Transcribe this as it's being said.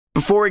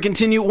Before we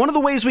continue, one of the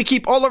ways we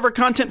keep all of our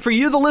content for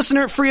you, the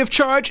listener, free of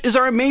charge is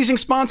our amazing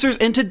sponsors,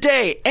 and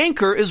today,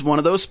 Anchor is one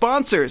of those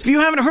sponsors. If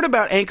you haven't heard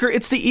about Anchor,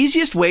 it's the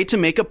easiest way to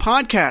make a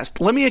podcast.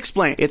 Let me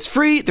explain. It's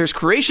free, there's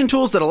creation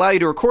tools that allow you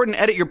to record and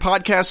edit your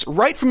podcasts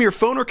right from your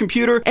phone or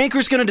computer.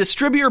 Anchor's going to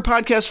distribute your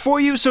podcast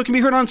for you so it can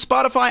be heard on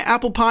Spotify,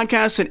 Apple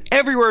Podcasts, and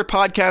everywhere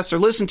podcasts are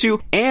listened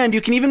to, and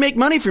you can even make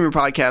money from your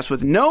podcast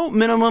with no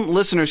minimum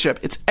listenership.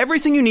 It's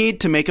everything you need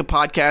to make a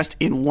podcast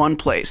in one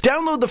place.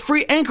 Download the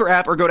free Anchor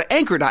app or go to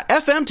anchor.fm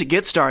to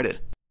get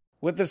started.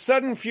 With the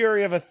sudden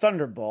fury of a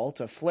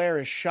thunderbolt, a flare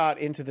is shot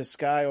into the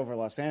sky over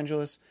Los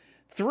Angeles.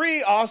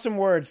 3 awesome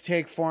words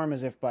take form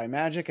as if by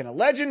magic, and a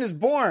legend is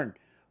born.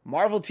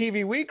 Marvel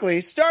TV Weekly,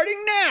 starting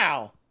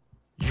now!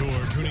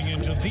 You're tuning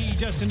into the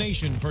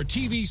destination for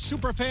TV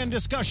superfan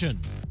discussion,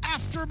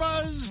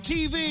 AfterBuzz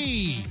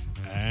TV.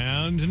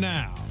 And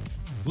now,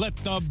 let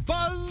the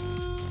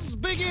buzz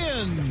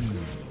begin!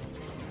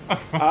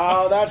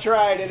 Oh, that's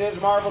right. It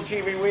is Marvel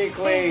TV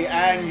Weekly,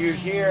 and you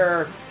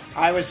hear...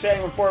 I was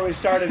saying before we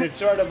started, it's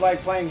sort of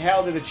like playing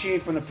Hail to the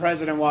Chief when the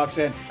president walks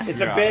in. It's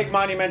a big,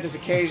 monumentous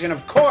occasion.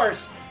 Of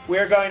course,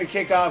 we're going to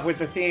kick off with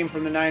the theme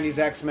from the 90s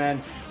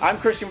X-Men. I'm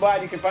Christian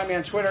Blatt. You can find me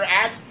on Twitter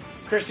at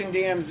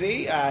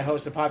ChristianDMZ. I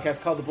host a podcast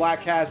called The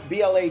Blackcast,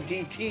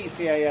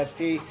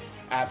 BLADTCAST,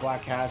 at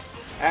Blackcast.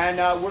 And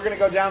we're going to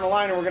go down the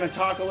line, and we're going to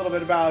talk a little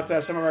bit about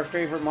some of our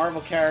favorite Marvel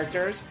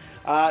characters.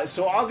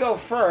 So I'll go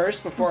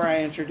first before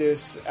I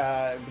introduce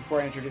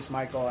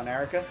Michael and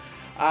Erica.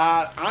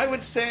 I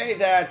would say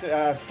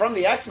that from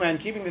the X-Men,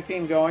 keeping the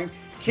theme going,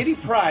 Kitty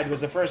Pryde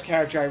was the first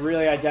character I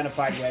really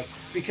identified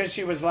with because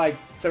she was like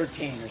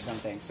 13 or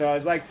something. So I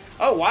was like,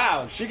 oh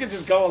wow, she could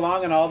just go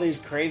along on all these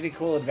crazy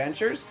cool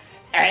adventures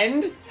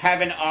and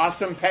have an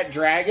awesome pet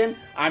dragon.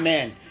 I'm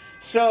in.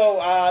 So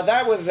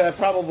that was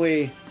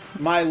probably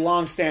my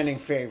long-standing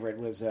favorite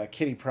was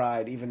Kitty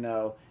Pryde, even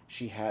though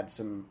she had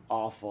some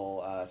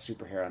awful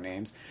superhero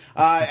names.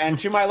 And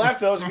to my left,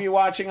 those of you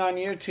watching on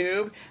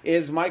YouTube,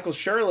 is Michael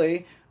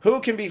Shirley,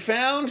 who can be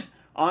found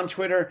on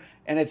Twitter,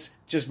 and it's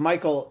just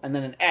Michael and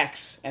then an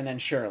X and then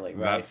Shirley,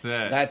 right?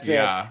 That's it.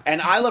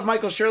 And I love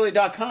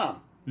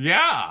MichaelShirley.com.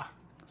 Yeah.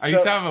 I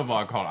used to have a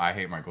blog called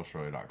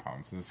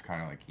IHateMichaelShirley.com, so this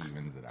kind of like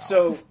evens it out.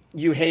 So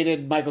you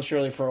hated Michael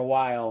Shirley for a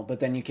while, but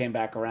then you came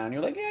back around.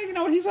 You're like, yeah, you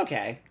know what? He's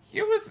okay.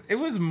 It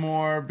was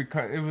more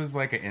because it was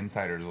like an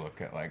insider's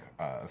look at like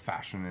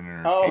fashion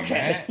and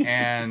entertainment,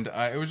 and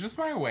it was just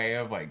my way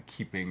of like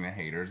keeping the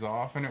haters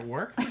off, and it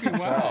worked pretty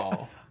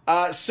well.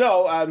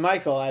 So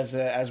Michael,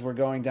 as we're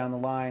going down the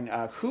line,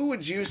 who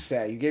would you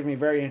say? You gave me a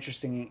very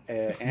interesting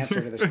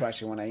answer to this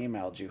question when I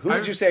emailed you. Who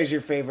would you say is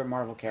your favorite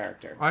Marvel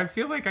character? I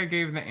feel like I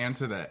gave the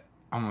answer that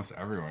almost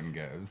everyone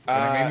gives,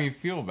 and it made me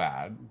feel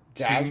bad.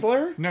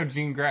 Dazzler?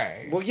 Jean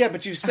Grey. Well, yeah,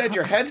 but you said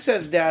your head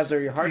says Dazzler,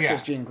 your heart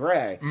says Jean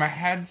Grey. My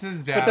head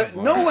says Dazzler.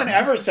 But no one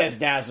ever says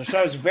Dazzler, so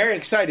I was very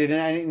excited,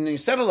 and you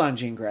settled on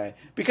Jean Grey.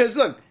 Because,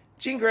 look,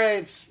 Jean Grey,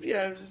 it's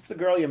the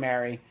girl you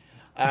marry.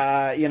 But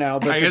I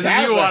guess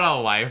if you want a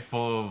life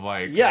full of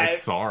like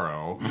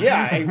sorrow.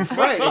 Yeah,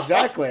 right,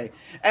 exactly.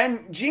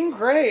 And Jean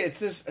Grey,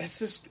 it's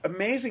this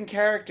amazing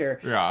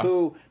character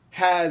who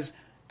has,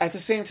 at the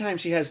same time,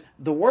 she has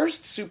the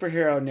worst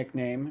superhero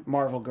nickname,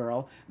 Marvel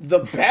Girl, the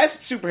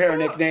best superhero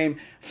nickname,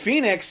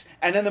 Phoenix,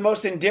 and then the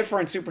most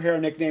indifferent superhero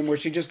nickname where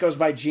she just goes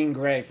by Jean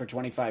Grey for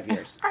 25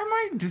 years. I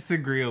might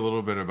disagree a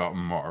little bit about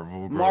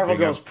Marvel Girl. Marvel being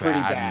Girl's a pretty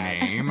bad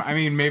bad. name. I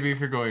mean, maybe if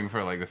you're going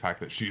for like the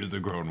fact that she is a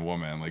grown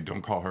woman, like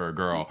don't call her a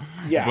girl.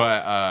 Yeah.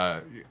 But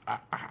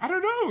I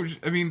don't know.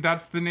 I mean,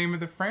 that's the name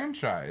of the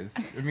franchise.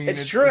 I mean,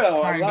 it's true.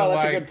 Well,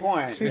 that's a good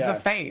point. She's the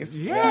face.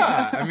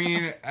 Yeah. I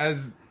mean,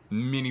 as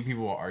many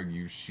people will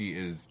argue, she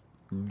is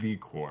the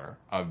core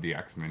of the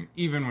X-Men.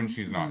 Even when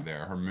she's not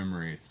there, her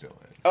memory still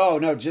is. Oh,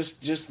 no,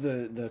 just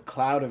the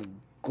cloud of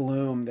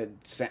gloom that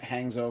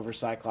hangs over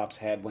Cyclops'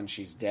 head when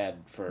she's dead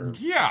for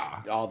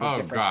all the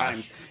different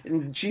times.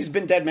 And she's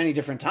been dead many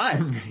different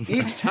times.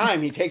 Each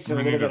time he takes it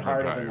a little bit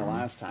harder than the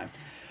last time.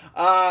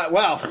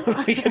 Well,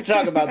 we can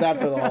talk about that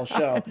for the whole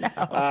show,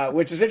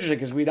 which is interesting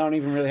because we don't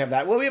even really have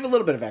that. Well, we have a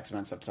little bit of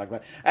X-Men stuff to talk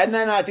about. And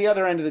then at the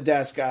other end of the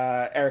desk,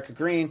 Erica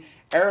Green.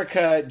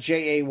 Erica,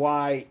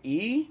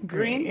 Jaye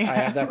Green. I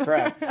have that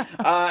correct.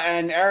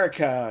 And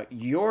Erica,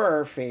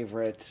 your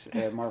favorite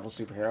Marvel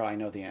superhero, I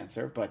know the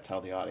answer, but tell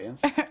the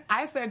audience.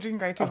 I said Jean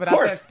Grey too, Of but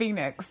course. I said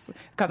Phoenix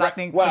because I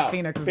think well, the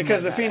Phoenix is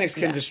because the better. Phoenix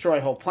can destroy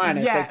whole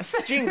planets. Yes.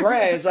 Like, Jean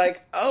Grey is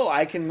like, oh,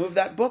 I can move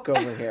that book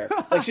over here.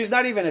 Like she's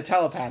not even a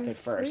telepath at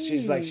first.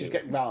 She's like,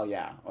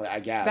 I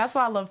guess. That's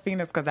why I love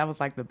Phoenix because that was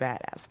like the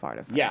badass part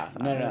of her. Yeah, So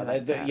no. I really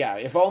like that. Yeah,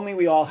 if only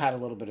we all had a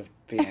little bit of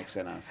Phoenix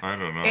in us. I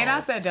don't know. And I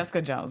said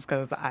Jessica Jones because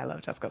because I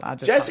love Jessica.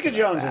 Jessica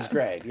Jones is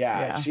great.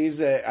 Yeah.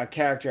 She's a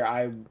character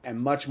I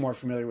am much more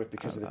familiar with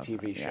because of the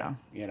TV show. Yeah.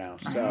 You know,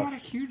 I'm not a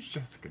huge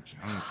Jessica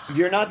Jones fan.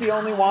 You're not the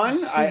only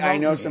one. I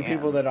know some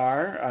people that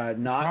are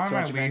not. It's so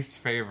one much of my least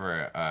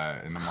favorite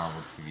in the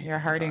Marvel TV. You're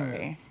hurting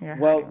franchise. me.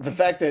 Well, the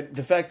fact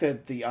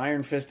that the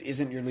Iron Fist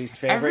isn't your least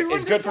favorite Everyone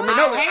is good for me.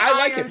 No, dislikes I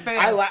like Iron it. Fist.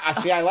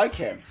 I like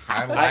him.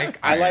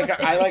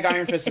 I like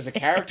Iron Fist as a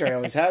character. I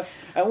always have,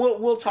 and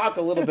we'll talk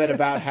a little bit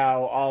about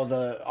how all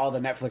the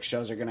Netflix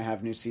shows are going to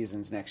have new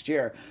seasons next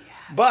year.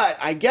 But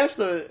I guess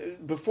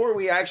before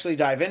we actually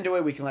dive into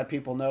it, we can let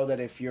people know that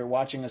if you're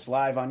watching us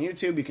live on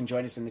YouTube, you can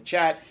join us in the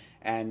chat,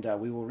 and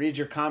we will read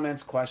your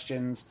comments,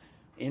 questions,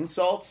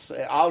 insults.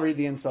 I'll read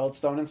the insults.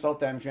 Don't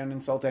insult them. If you don't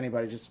insult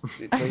anybody, just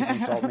please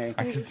insult me.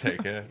 I can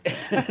take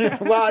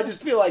it. Well, I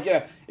just feel like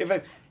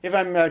if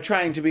I'm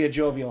trying to be a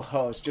jovial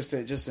host, just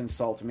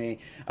insult me.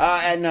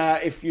 And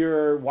if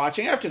you're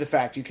watching after the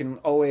fact, you can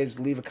always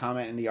leave a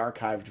comment in the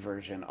archived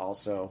version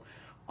also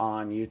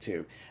on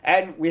YouTube.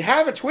 And we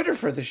have a Twitter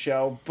for the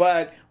show,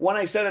 but when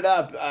I set it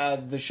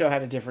up, the show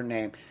had a different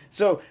name.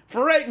 So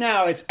for right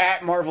now, it's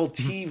at Marvel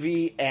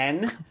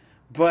TVN,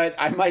 but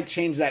I might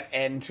change that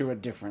N to a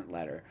different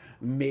letter.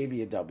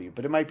 Maybe a W,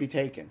 but it might be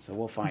taken, so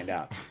we'll find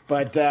out.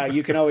 But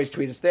you can always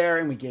tweet us there,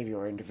 and we gave you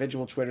our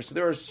individual Twitter. So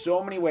there are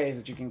so many ways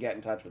that you can get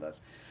in touch with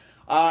us.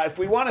 If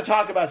we want to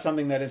talk about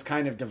something that is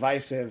kind of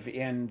divisive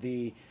in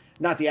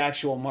not the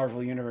actual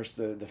Marvel universe,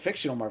 the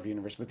fictional Marvel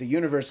universe, but the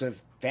universe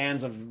of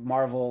fans of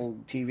Marvel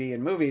TV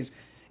and movies,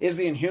 is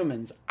the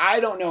Inhumans. I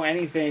don't know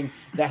anything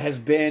that has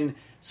been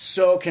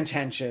so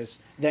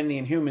contentious than the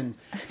Inhumans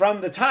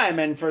from the time.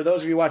 And for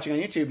those of you watching on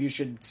YouTube, you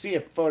should see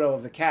a photo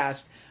of the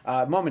cast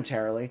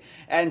momentarily.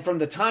 And from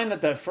the time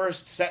that the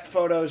first set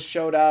photos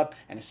showed up,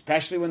 and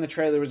especially when the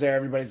trailer was there,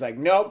 everybody's like,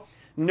 nope,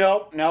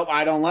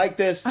 I don't like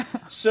this.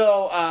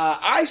 So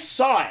I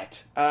saw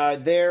it.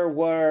 There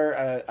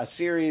were a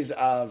series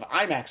of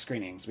IMAX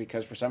screenings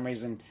because for some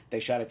reason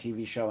they shot a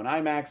TV show in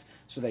IMAX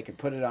so they could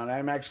put it on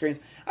IMAX screens.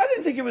 I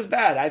didn't think it was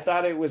bad. I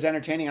thought it was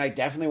entertaining, and I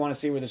definitely want to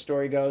see where the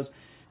story goes.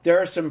 There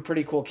are some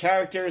pretty cool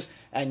characters,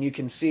 and you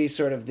can see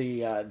sort of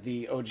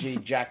the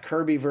OG Jack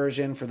Kirby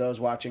version for those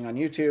watching on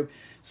YouTube.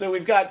 So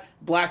we've got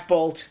Black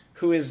Bolt,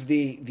 who is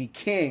the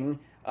king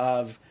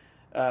of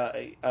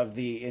the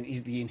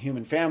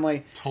Inhuman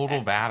family.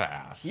 Total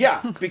badass.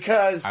 Yeah,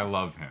 because I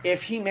love him.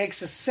 If he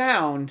makes a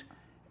sound,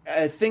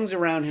 things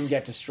around him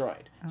get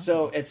destroyed. Okay.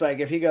 So it's like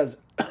if he goes,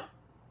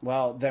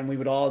 well, then we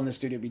would all in the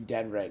studio be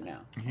dead right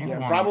now.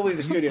 Probably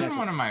the studio. He's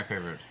one of my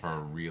favorites for a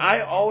really I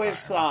long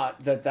always time.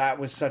 thought that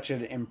was such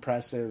an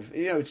impressive.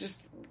 It's just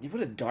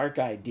what a dark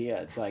idea.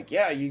 It's like,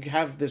 yeah, you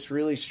have this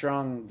really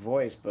strong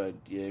voice, but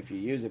if you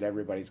use it,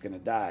 everybody's going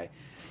to die.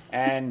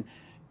 And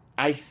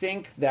I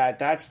think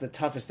that's the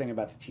toughest thing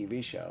about the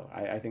TV show.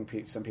 I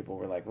think some people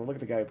were like, well, look at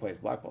the guy who plays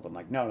Black Bolt. I'm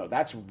like, no,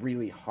 that's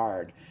really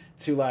hard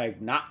to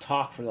like not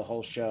talk for the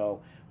whole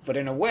show, but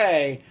in a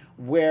way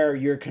where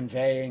you're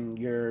conveying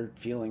your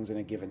feelings in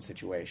a given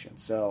situation.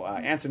 So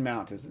Anson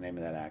Mount is the name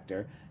of that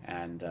actor,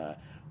 and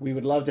we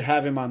would love to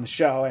have him on the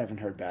show. I haven't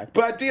heard back,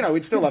 but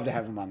we'd still love to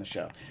have him on the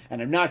show. And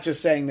I'm not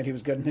just saying that he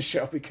was good in the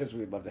show because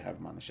we'd love to have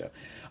him on the show.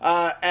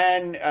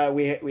 And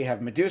we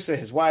have Medusa,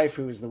 his wife,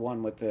 who is the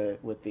one with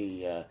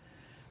the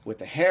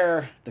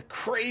hair, the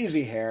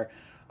crazy hair.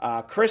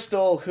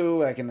 Crystal,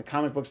 who, like in the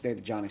comic books,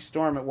 dated Johnny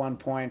Storm at one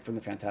point from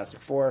the Fantastic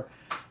Four.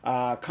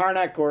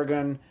 Karnak,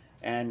 Gorgon,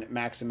 and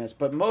Maximus.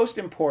 But most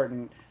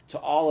important to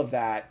all of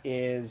that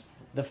is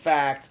the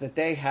fact that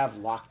they have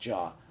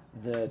Lockjaw,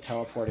 the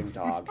teleporting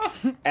dog.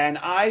 And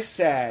I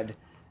said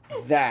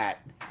that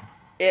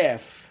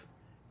if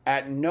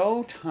at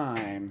no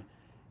time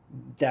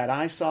that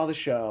I saw the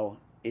show,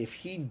 if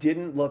he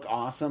didn't look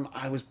awesome,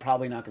 I was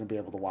probably not going to be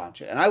able to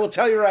watch it. And I will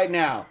tell you right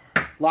now,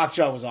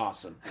 Lockjaw was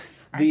awesome.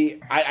 They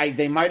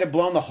might have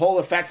blown the whole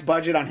effects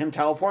budget on him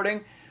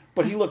teleporting,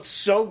 but he looked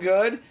so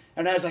good,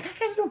 and I was like, I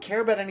kind of don't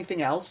care about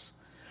anything else.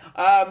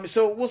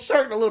 So we'll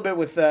start a little bit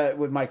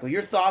with Michael.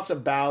 Your thoughts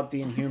about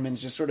the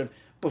Inhumans, just sort of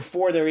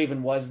before there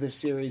even was this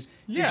series.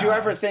 Yeah. Did you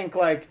ever think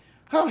like,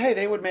 oh, hey,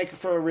 they would make it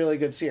for a really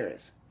good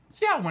series?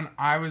 Yeah, when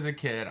I was a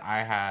kid, I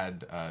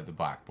had the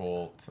Black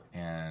Bolt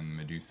and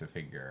Medusa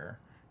figure,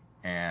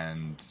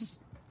 and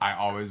I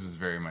always was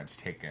very much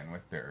taken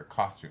with their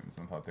costumes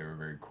and thought they were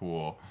very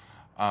cool.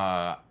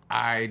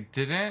 I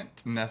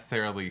didn't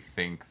necessarily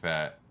think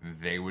that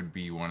they would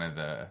be one of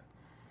the,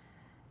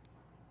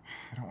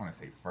 I don't want to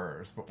say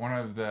first, but one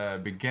of the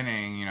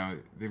beginning,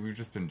 we've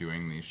just been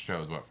doing these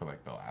shows, for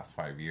like the last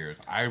 5 years.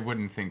 I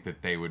wouldn't think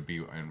that they would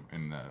be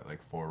in the like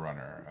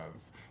forerunner of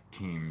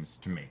teams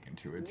to make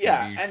into a TV show.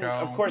 Yeah, and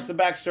of course the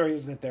backstory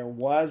is that there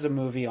was a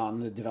movie on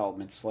the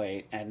development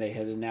slate, and they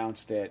had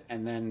announced it,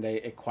 and then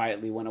it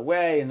quietly went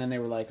away, and then they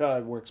were like, oh,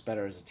 it works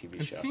better as a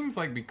TV show. It seems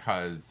like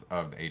because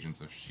of the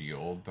Agents of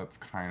S.H.I.E.L.D., that's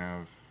kind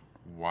of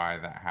why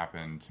that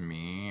happened to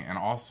me. And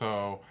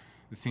also,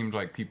 it seemed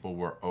like people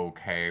were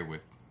okay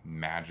with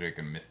magic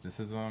and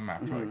mysticism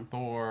after like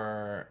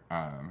Thor.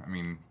 I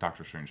mean,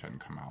 Doctor Strange hadn't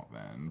come out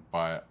then,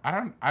 but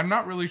I'm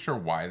not really sure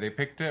why they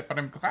picked it, but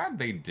I'm glad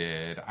they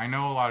did. I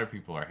know a lot of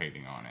people are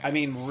hating on it. I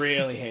mean,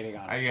 really hating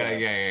on it.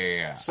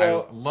 Yeah.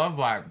 So- I love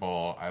Black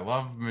Bolt. I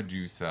love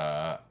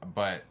Medusa,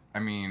 but I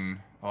mean,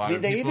 a lot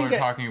of they people even are get-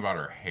 talking about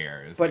her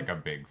hair is But- like a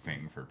big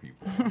thing for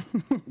people.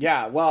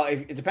 Yeah, well,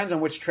 it depends on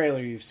which trailer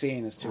you've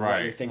seen as to what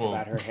you Right, think well-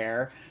 about her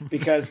hair.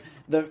 Because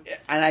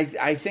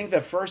I think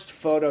the first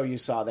photo you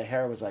saw, the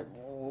hair was like,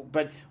 "Whoa,"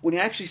 but when you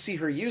actually see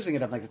her using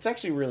it, I'm like, it's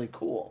actually really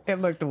cool. It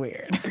looked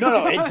weird.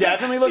 No, it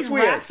definitely looks She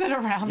weird. wraps it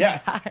around Yeah,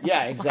 the eyes.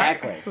 yeah,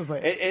 exactly. This is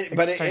like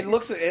But it extreme.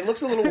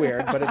 looks a little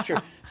weird, but it's true.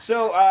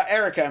 So,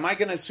 Erica, am I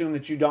going to assume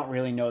that you don't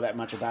really know that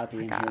much about the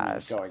Inhumans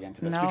gosh. going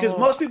into this? No. Because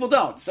most people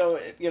don't. So,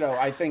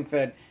 I think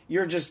that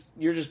you're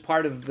just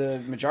part of the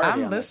majority.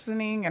 I'm on this.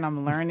 listening and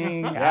I'm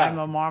learning. Yeah. I'm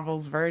a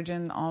Marvel's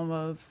virgin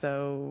almost.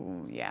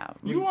 So yeah.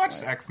 You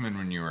watched X-Men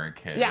when you were a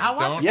kid. Yeah, I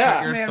watched Don't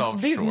Yeah. cut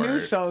yourself these short. new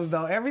shows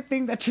though.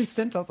 Everything that you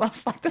sent us, I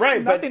was like, this Right,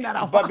 is but nothing that I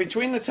but watched.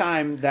 between the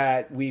time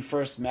that we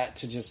first met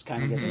to just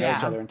kind of get to know Yeah.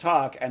 each other and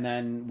talk, and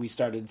then we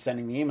started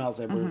sending the emails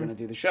that we were going to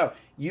do the show,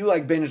 you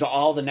like binged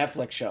all the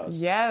Netflix shows.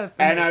 Yes,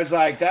 and I was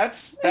like,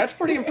 that's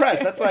pretty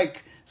impressed. That's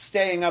like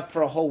staying up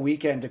for a whole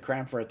weekend to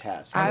cram for a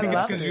test. I think it's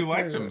loved 'cause it, you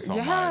liked too. him so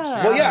Yeah,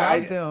 much. Well, yeah, I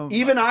loved them.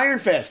 even Iron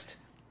Fist.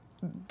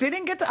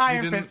 Didn't get to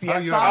Iron didn't- Fist oh,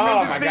 yet. you so haven't? I'm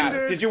Oh in my god!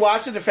 Defenders. Did you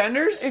watch the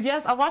Defenders?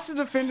 Yes, I watched the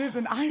Defenders,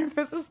 and Iron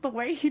Fist is the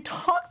way he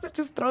talks. It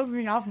just throws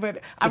me off.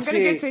 But I'm See,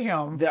 gonna get to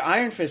him. The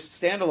Iron Fist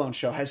standalone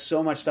show has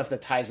so much stuff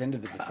that ties into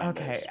the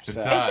Defenders. Okay. It Is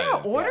does. there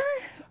an order?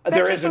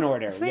 There That is you're an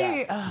order, see,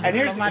 yeah. And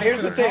here's somebody the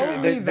should thing: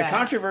 told me the that.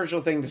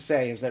 controversial thing to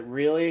say is that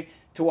really,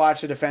 to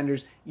watch the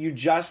Defenders, you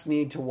just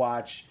need to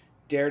watch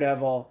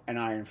Daredevil and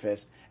Iron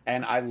Fist.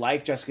 And I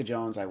like Jessica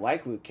Jones, I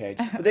like Luke Cage,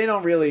 but they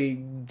don't really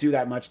do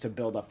that much to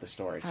build up the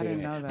story. To didn't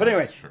me. know that. But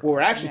anyway, That's true. what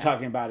we're actually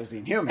talking about is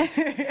the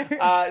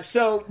Inhumans.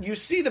 So you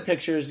see the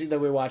pictures that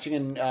we're watching,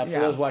 and for Yeah.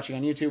 those watching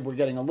on YouTube, we're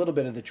getting a little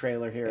bit of the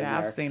trailer here. Yeah, and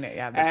I've there. seen it,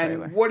 yeah, the and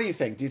trailer. what do you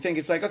think? Do you think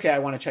it's like, okay, I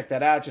want to check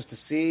that out just to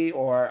see,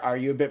 or are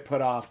you a bit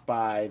put off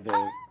by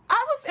the?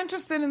 I was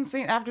interested in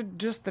seeing after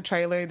just the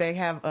trailer. They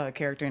have a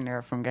character in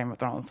there from Game of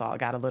Thrones, so I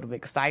got a little bit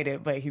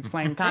excited. But he's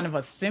playing kind of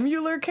a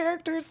similar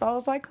character, so I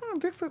was like,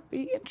 this would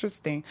be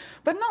interesting.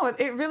 But no,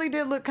 it really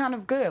did look kind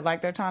of good.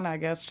 Like they're trying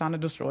to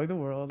destroy the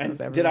world. And as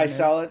did everyone I is.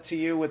 sell it to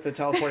you with the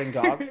teleporting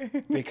dog?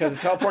 Because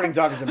the teleporting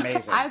dog is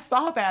amazing. I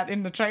saw that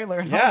in the trailer,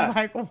 and Yeah.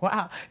 I was like,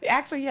 wow.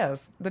 Actually,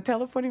 yes, the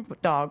teleporting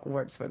dog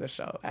works for the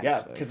show. Yeah,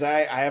 actually. because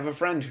I have a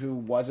friend who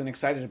wasn't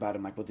excited about it.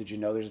 I'm like, well, did you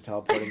know there's a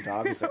teleporting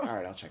dog? He's like, all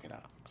right, I'll check it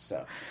out.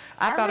 So,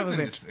 I thought it was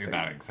wasn't interesting.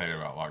 that excited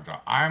about Lockjaw.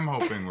 I'm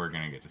hoping we're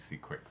gonna get to see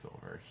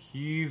Quicksilver.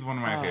 He's one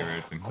of my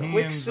favorites, and he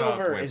ends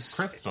Quicksilver up with is-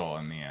 Crystal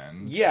in the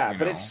end. yeah, you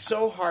but know. it's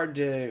so hard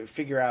to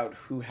figure out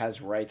who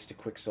has rights to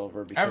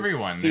Quicksilver. Because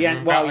Everyone. He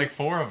We've got like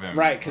 4 of them.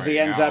 Right, because he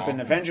right ends now. up in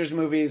Avengers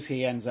movies,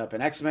 he ends up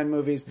in X-Men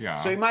movies. Yeah.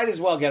 So he might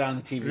as well get on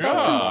the TV Yeah.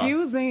 show.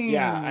 Confusing.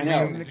 Yeah, I know.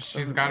 I mean,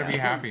 she's got to be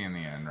happy in the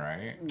end,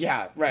 right?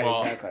 Yeah, right,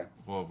 Well, exactly.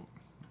 Well,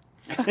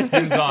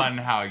 depends on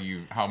how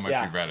much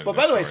Yeah. you've read it. But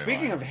by the way,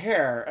 speaking of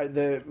hair,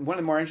 one of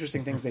the more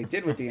interesting things they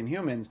did with the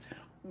Inhumans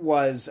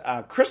was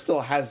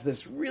Crystal has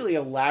this really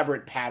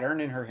elaborate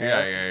pattern in her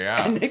hair.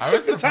 Yeah. And they I took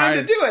was the time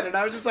to surprised- do it, and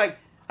I was just like,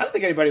 I don't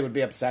think anybody would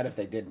be upset if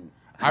they didn't.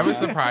 I was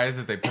surprised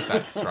that they put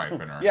that stripe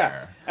in her Yeah,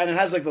 hair. and it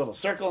has like the little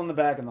circle in the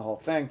back and the whole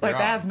thing. Like Yeah.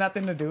 that has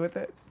nothing to do with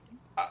it.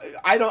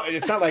 I don't.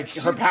 It's not like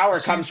her power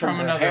comes She's from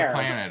her another hair.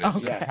 planet. It's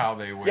Okay. just how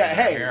they wear Yeah,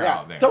 their hey, hair yeah.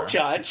 out there. Don't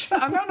judge. No,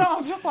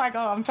 I'm just like,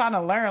 I'm trying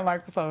to learn.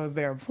 Like, so is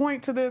there a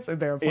point to this? Is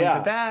there a point Yeah.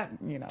 to that?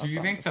 You know. Do you so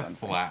I'm think just the trying to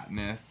think.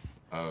 flatness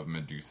of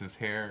Medusa's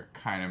hair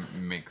kind of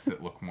makes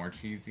it look more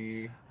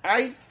cheesy?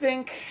 I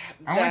think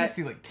I want that. to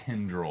see like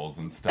tendrils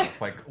and stuff,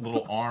 like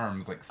little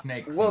arms, like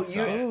snakes. Well, and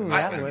you. stuff. Ooh, And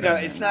that like, would No,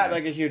 have it's been not nice.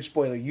 like a huge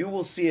spoiler. You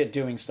will see it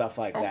doing stuff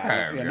like that.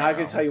 Okay, I'm yeah. not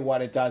going to tell you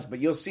what it does, but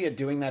you'll see it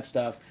doing that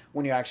stuff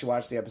when you actually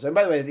watch the episode. And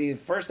by the way, the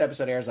first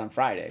episode airs on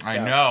Friday. I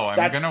so know, I'm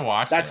that's- gonna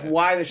watch That's it.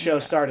 why the show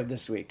started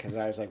this week, because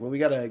I was like, well, we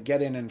got to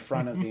get in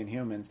front of the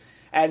Inhumans.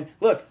 And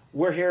look,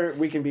 we're here.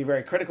 We can be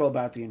very critical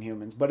about the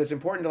Inhumans, but it's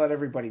important to let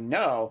everybody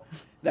know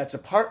that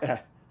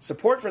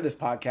support for this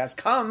podcast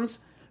comes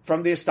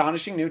from the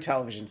astonishing new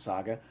television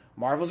saga,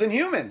 Marvel's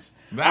Inhumans.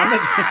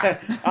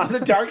 On the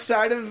dark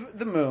side of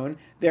the moon,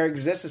 there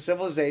exists a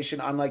civilization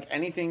unlike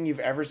anything you've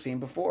ever seen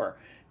before.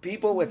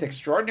 People with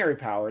extraordinary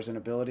powers and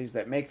abilities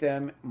that make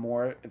them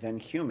more than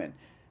human.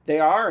 They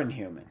are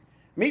inhuman.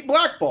 Meet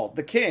Black Bolt,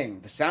 the king.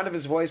 The sound of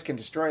his voice can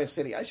destroy a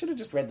city. I should have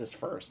just read this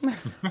first.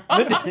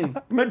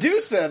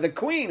 Medusa, the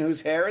queen,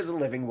 whose hair is a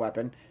living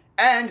weapon.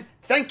 And,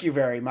 thank you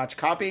very much,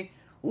 copy,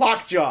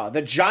 Lockjaw,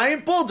 the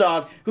giant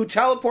bulldog who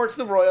teleports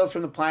the royals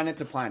from the planet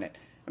to planet.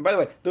 And by the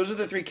way, those are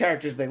the 3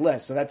 characters they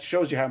list, so that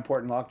shows you how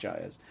important Lockjaw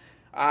is.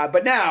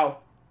 But now,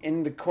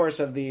 in the course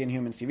of the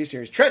Inhumans TV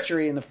series,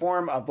 treachery in the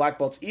form of Black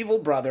Bolt's evil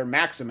brother,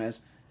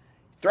 Maximus,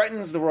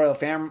 threatens the royal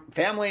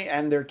family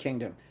and their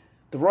kingdom.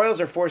 The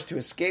royals are forced to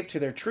escape to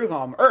their true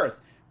home, Earth,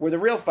 where the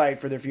real fight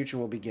for their future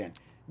will begin.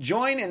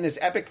 Join in this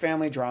epic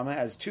family drama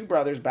as two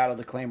brothers battle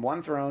to claim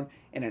one throne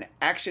in an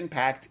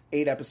action-packed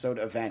 8-episode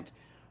event.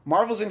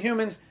 Marvel's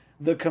Inhumans,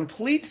 the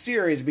complete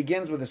series,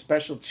 begins with a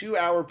special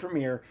 2-hour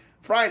premiere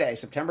Friday,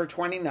 September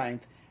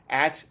 29th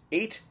at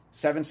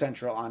 7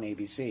 Central on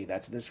ABC.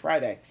 That's this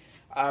Friday.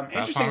 That's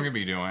what I'm going to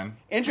be doing.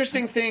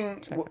 Interesting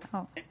thing,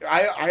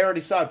 I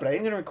already saw it, but I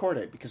ain't going to record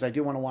it because I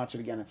do want to watch it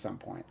again at some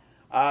point.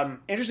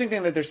 Interesting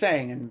thing that they're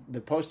saying, and the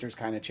posters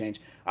kind of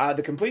change,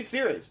 the complete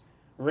series.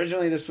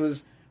 Originally, this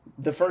was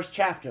the first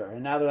chapter,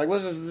 and now they're like, well,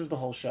 this is the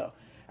whole show.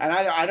 And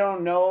I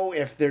don't know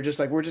if they're just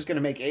like, we're just going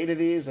to make 8 of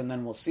these, and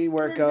then we'll see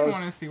where it goes. I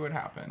want to see what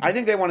happens. I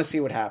think they want to see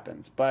what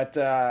happens. But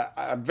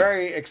I'm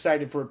very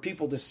excited for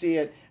people to see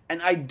it.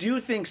 And I do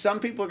think some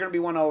people are going to be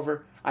won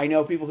over. I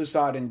know people who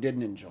saw it and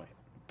didn't enjoy it.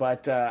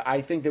 But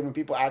I think that when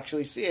people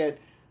actually see it,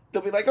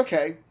 they'll be like,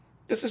 okay,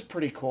 this is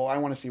pretty cool. I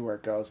want to see where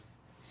it goes.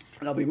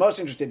 And I'll be most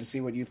interested to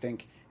see what you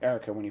think,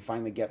 Erica, when you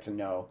finally get to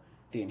know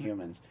the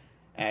Inhumans.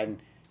 And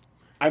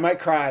I might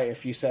cry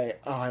if you say,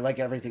 oh, I like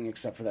everything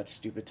except for that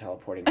stupid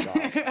teleporting dog.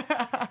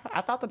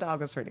 I thought the dog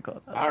was pretty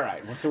cool. All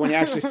right. Well, so when you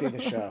actually see the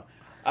show.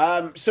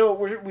 So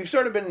we've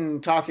sort of been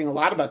talking a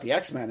lot about the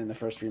X-Men in the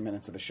first few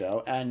minutes of the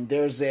show. And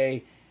there's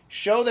a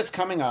show that's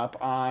coming up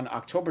on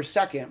October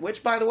 2nd,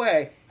 which, by the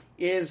way,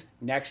 is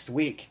next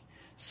week.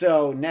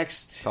 So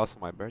It's also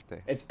my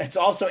birthday. It's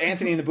also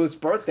Anthony in the Booth's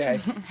birthday.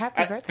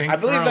 Happy birthday.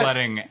 Thanks for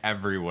letting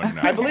everyone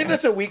know. I believe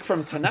that's a week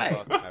from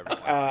tonight,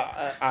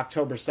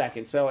 October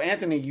 2nd. So,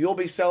 Anthony, you'll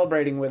be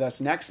celebrating with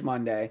us next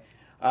Monday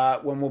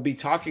when we'll be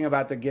talking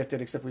about The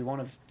Gifted, except we won't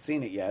have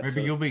seen it yet.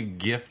 Maybe you'll be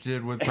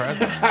gifted with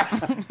presents.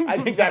 I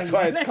think that's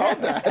why it's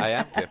called that. I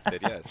am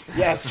gifted, yes.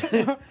 Yes.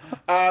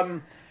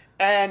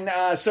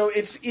 So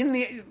it's in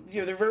the...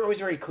 they're always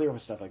very clear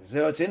with stuff like this.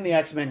 So it's in the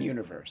X-Men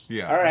universe.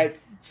 Yeah. All right.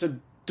 So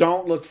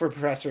don't look for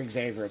Professor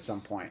Xavier at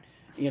some point.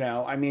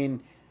 I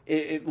mean...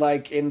 It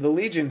like in the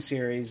Legion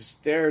series,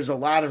 there's a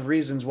lot of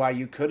reasons why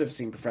you could have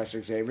seen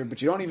Professor Xavier,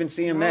 but you don't even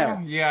see him there.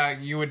 Yeah,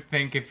 you would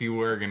think if you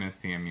were going to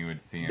see him, you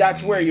would see him.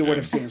 That's in where you Legion. would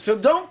have seen him. So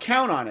don't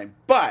count on it.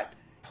 But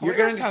you're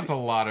going to has see, a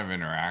lot of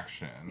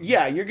interaction.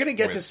 yeah, you're going to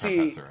get with to see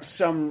Professor X.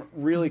 some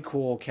really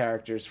cool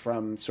characters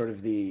from sort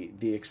of the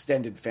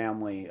extended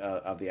family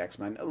of the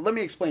X-Men. Let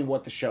me explain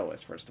what the show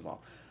is first of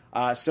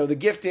all. So The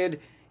Gifted,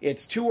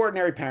 it's two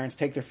ordinary parents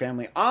take their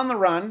family on the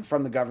run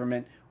from the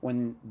government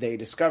when they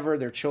discover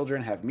their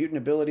children have mutant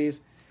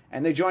abilities,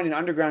 and they join an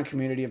underground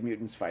community of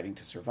mutants fighting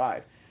to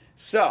survive.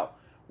 So,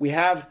 we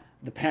have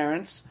the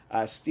parents,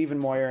 Stephen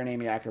Moyer and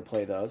Amy Acker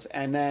play those,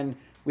 and then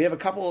we have a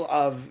couple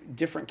of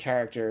different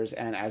characters,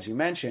 and as you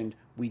mentioned,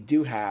 we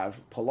do have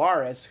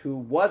Polaris, who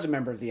was a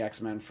member of the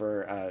X-Men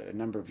for a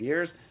number of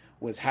years,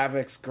 was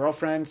Havoc's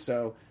girlfriend,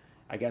 so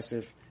I guess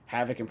if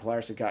Havoc and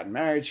Polaris had gotten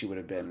married, she would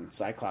have been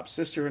Cyclops'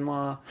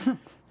 sister-in-law.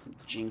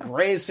 Jean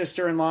Grey's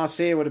sister-in-law.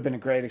 See, it would have been a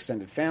great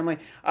extended family.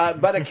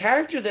 But a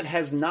character that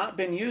has not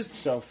been used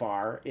so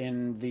far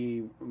in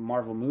the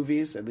Marvel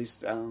movies, at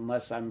least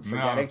unless I'm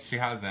forgetting. No, she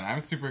hasn't.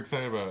 I'm super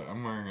excited about it.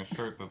 I'm wearing a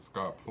shirt that's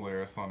got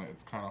Polaris on it.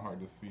 It's kind of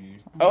hard to see.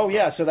 Oh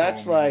yeah, so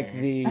that's So like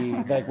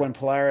many. like when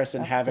Polaris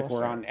and Havoc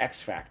bullshit. were on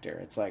X Factor.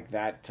 It's like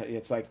that.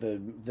 It's like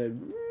the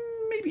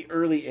maybe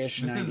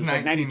early-ish This 90s, is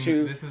like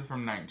 92. This is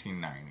from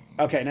 1990.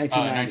 Okay,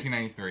 1990.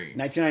 1993.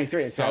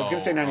 1993. So I was going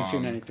to say So, 92,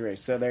 93.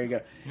 So there you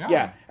go. yeah.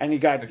 Yeah, and you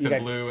got Like you the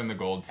got blue and the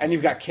gold. and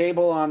you've got suits.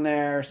 Cable on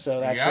there, so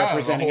that's Yeah,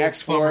 representing the whole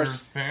X-Force.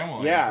 Summers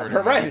family. Yeah, pretty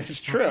right. much.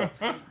 It's true.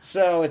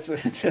 So it's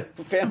a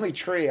family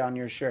tree on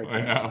your shirt.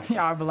 I know. Y'all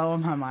are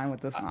blowing my mind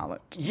with this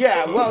knowledge.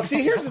 Yeah. Well,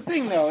 see, here's the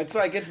thing, though. It's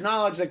like it's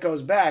knowledge that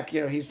goes back.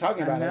 He's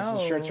talking about it. It's the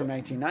know. shirts from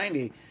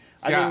 1990.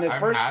 Yeah, I mean, the I've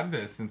first. had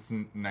this since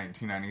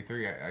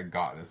 1993. I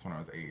got this when I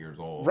was 8 years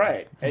old.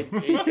 Right.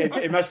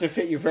 It must have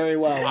fit you very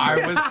well.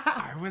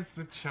 I was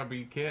the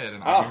chubby kid,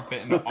 and I'm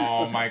fitting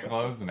all my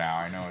clothes now.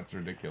 I know it's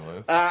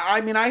ridiculous. I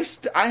mean, I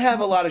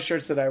have a lot of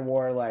shirts that I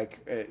wore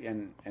like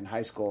in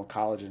high school,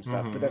 college, and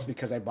stuff. But that's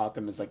because I bought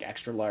them as like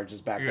extra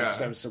larges back then. Yeah.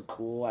 Because I was so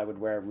cool. I would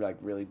wear like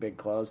really big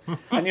clothes,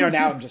 and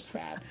now I'm just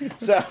fat.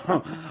 So,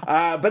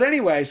 but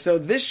anyway, so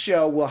this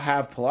show will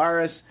have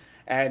Polaris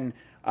and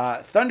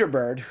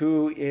Thunderbird,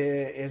 who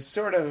is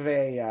sort of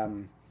a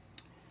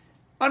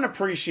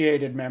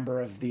unappreciated member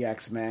of the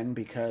X-Men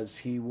because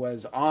he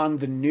was on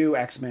the new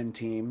X-Men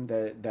team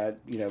that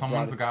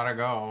Someone's gotta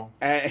go.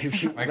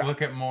 like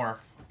Look at Morph.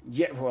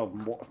 Yeah, well,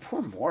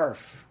 poor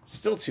Morph.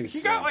 Still too He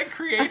soon. got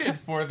created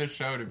for the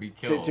show to be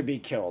killed. to be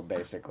killed,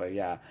 basically,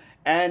 yeah.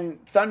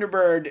 And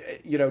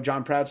Thunderbird,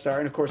 John Proudstar,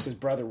 and of course his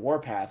brother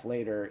Warpath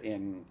later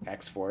in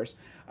X-Force,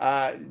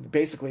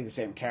 basically the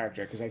same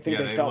character, because I think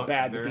Yeah, they they felt look-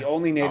 bad that their the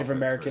only Native outfits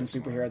American are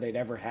similar. superhero they'd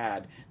ever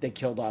had, they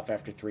killed off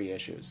after 3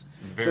 issues.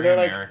 Very they're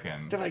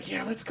American. They're like,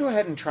 yeah, let's go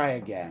ahead and try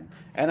again.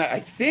 And I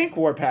think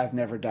Warpath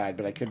never died,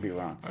 but I could be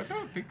wrong. I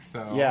don't think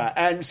so. Yeah,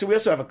 and so we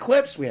also have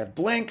Eclipse, we have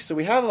Blink, so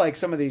we have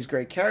some of these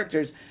great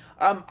characters.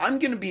 I'm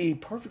going to be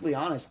perfectly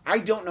honest. I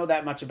don't know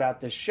that much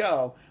about this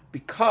show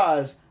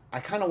because I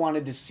kind of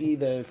wanted to see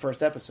the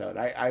first episode.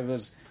 I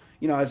was,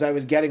 as I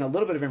was getting a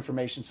little bit of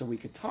information so we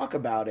could talk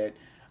about it,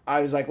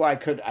 I was like, well, I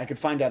could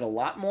find out a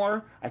lot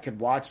more. I could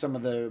watch some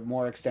of the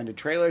more extended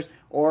trailers,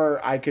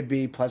 or I could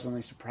be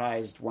pleasantly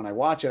surprised when I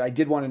watch it. I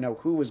did want to know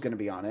who was going to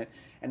be on it,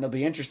 and it'll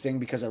be interesting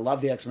because I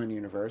love the X-Men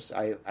universe.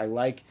 I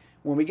like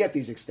when we get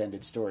these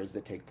extended stories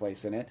that take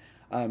place in it.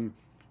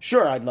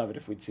 Sure, I'd love it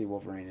if we'd see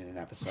Wolverine in an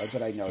episode,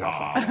 but I know that's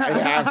not.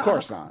 Yeah, of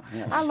course not.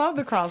 Yeah. I love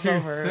the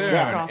crossover. Too soon.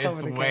 Yeah.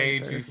 It's way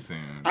too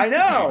soon. I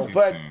know,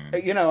 but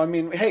soon. I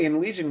mean, hey, in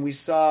Legion we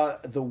saw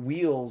the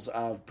wheels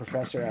of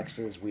Professor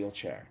X's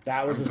wheelchair.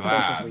 That was as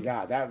close as we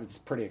got. That was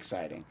pretty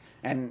exciting,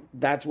 and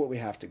that's what we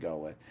have to go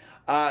with.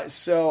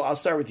 So I'll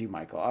start with you,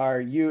 Michael. Are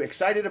you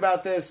excited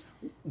about this?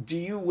 Do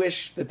you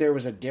wish that there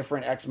was a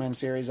different X-Men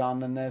series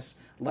on than this?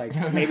 Like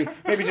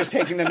maybe just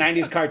taking the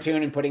 90s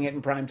cartoon and putting it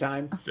in prime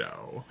time?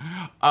 No.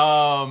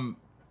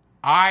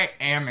 I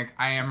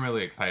am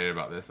really excited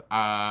about this.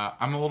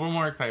 I'm a little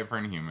more excited for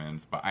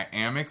Inhumans, but I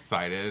am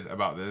excited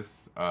about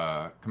this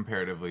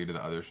comparatively to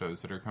the other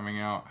shows that are coming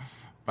out.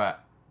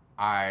 But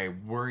I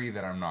worry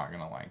that I'm not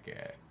going to like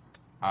it.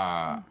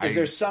 Is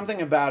there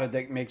something about it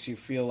that makes you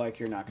feel like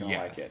you're not going to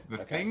like it? The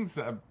things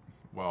that,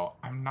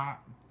 I'm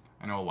not.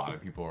 I know a lot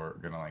of people are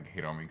gonna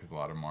hate on me because a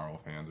lot of Marvel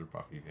fans are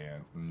Buffy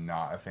fans. I'm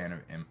not a fan of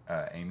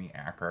Amy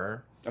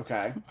Acker.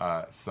 Okay.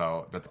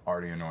 So that's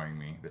already annoying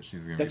me that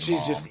she's gonna be that the she's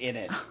mom. just in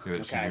it.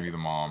 That she's gonna be the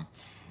mom.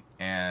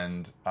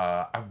 And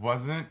I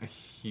wasn't a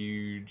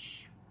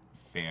huge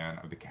fan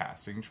of the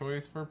casting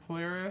choice for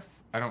Polaris.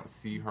 I don't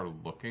see her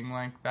looking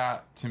like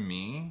that to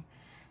me.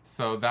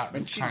 So that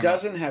and she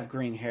doesn't have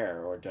green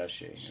hair, or does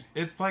she?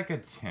 It's like a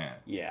tint.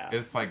 Yeah.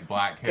 It's like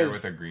black hair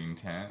with a green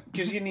tint.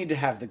 Because you need to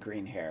have the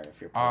green hair if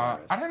you're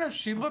Polaris. I don't know.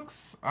 She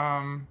looks...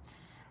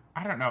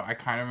 I don't know. I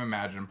kind of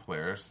imagine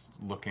Polaris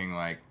looking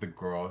like the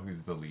girl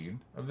who's the lead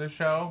of the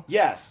show.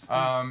 Yes.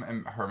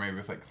 And her maybe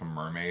with some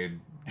mermaid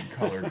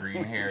color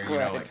green hair,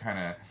 right.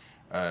 Kind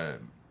of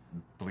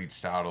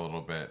bleached out a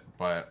little bit.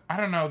 But I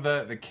don't know.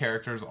 The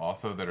characters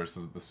also that are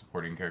the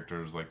supporting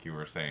characters, like you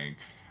were saying,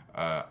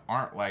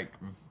 aren't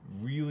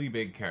really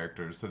big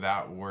characters, so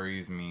that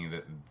worries me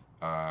that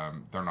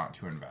they're not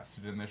too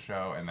invested in the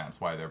show, and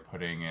that's why they're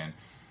putting in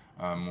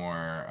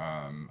more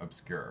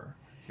obscure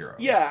heroes.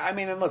 Yeah, I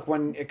mean, and look,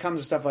 when it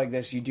comes to stuff like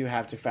this, you do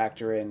have to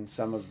factor in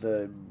some of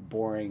the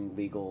boring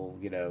legal,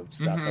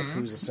 stuff, like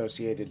who's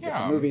associated with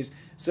the movies.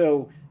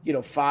 So,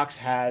 Fox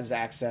has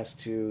access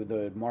to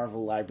the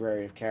Marvel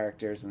library of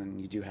characters, and then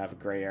you do have a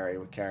gray area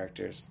with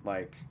characters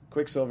like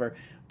Quicksilver.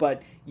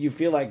 But you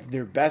feel like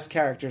their best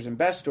characters and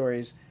best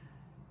stories,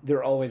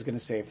 they're always going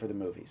to save for the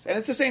movies. And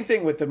it's the same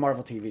thing with the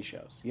Marvel TV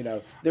shows.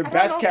 Their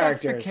best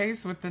characters. That's the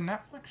case with the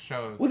Netflix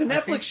shows. Well, the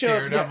Netflix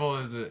shows, Daredevil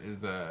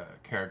is a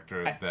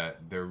character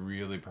that they're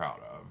really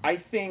proud of. I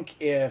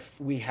think if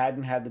we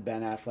hadn't had the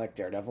Ben Affleck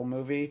Daredevil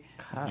movie,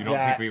 you don't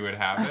think we would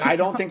have it? I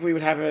don't think we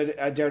would have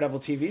a Daredevil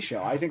TV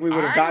show. I think we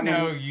would have gotten. I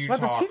know you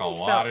talk a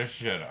lot of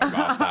shit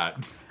about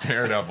that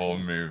Daredevil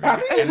movie. How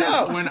do you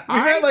know? When we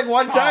met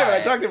one time and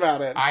I talked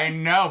about it. I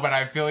know, but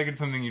I feel like it's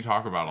something you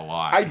talk about a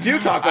lot. I do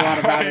talk a lot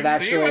about it,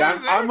 actually.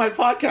 On my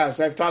podcast,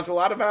 I've talked a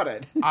lot about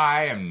it.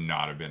 I am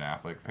not a Ben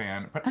Affleck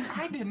fan, but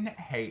I didn't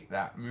hate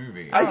that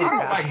movie. I don't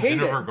like hate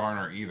Jennifer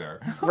Garner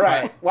either.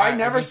 Right. Well, I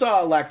never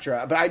saw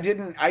Elektra, but I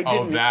didn't.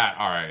 Oh, that.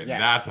 All right. Yeah.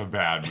 That's a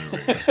bad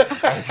movie.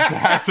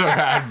 That's a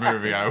bad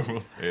movie. I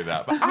will say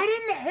that. But I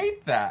didn't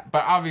hate that.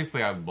 But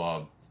obviously, I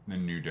love the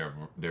new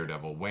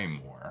Daredevil way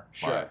more.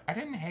 Sure. But I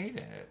didn't hate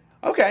it.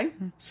 Okay,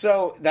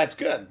 so that's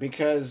good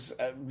because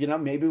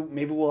maybe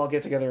we'll all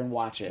get together and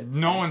watch it.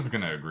 No one's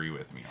gonna agree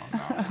with me on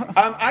that.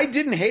 I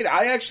didn't hate it.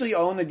 I actually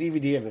own the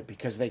DVD of it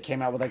because they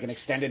came out with an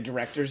extended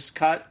director's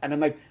cut, and I'm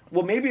like,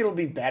 well, maybe it'll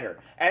be better.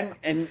 And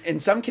in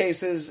some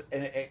cases,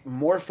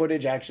 more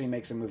footage actually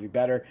makes a movie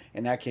better.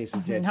 In that case,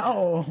 it did.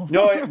 No.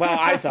 Well,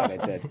 I thought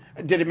it did.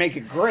 Did it make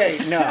it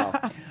great? No.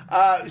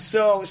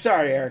 So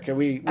sorry, Erica.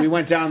 We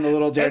went down the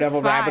little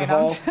Daredevil rabbit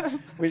hole.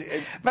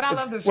 But I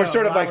love the show. We're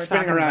sort of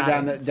spinning around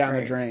down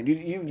the drain.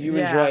 You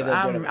enjoy the.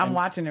 I'm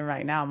watching it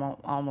right now. I'm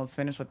almost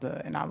finished with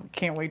and I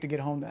can't wait to get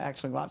home to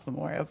actually watch some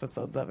more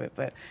episodes of it.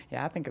 But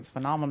yeah, I think it's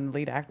phenomenal. The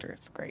lead actor,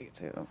 it's great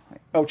too.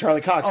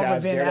 Charlie Cox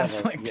as Ben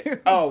Daredevil. Affleck too.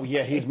 Oh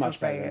yeah, he's much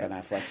better than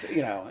Ben Affleck.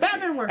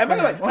 Batman works. And by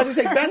the way, as I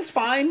say, Ben's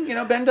fine.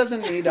 Ben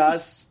doesn't need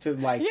us to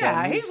like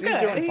him. He's good.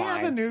 He's doing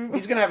fine.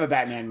 He's gonna have a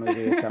Batman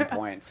movie at some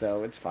point,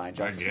 so it's fine.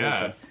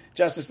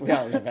 Justice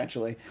League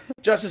eventually.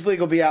 Justice League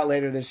will be out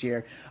later this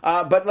year.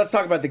 But let's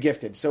talk about The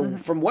Gifted. So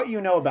from what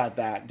you know about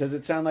that, does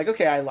it sound like,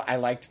 okay, I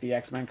liked the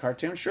X-Men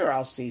cartoon. Sure,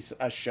 I'll see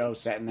a show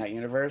set in that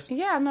universe.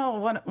 Yeah,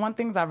 no, one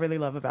things I really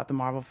love about the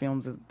Marvel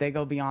films is they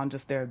go beyond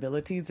just their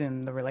abilities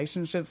and the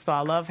relationships. So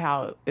I love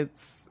how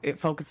it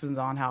focuses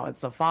on how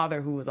it's a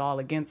father who is all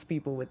against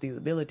people with these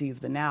abilities,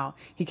 but now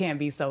he can't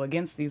be so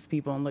against these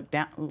people and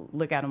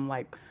look at them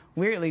like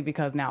weirdly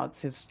because now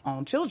it's his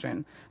own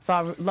children. So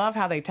I love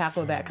how they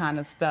tackle that kind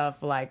of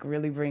stuff, like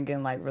really bring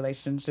in like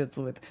relationships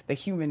with the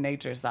human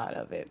nature side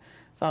of it.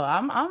 So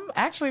I'm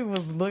actually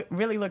was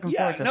really looking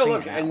forward to no, seeing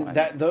look, that and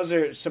one. those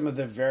are some of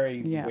the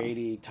very Yeah.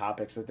 weighty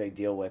topics that they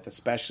deal with,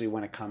 especially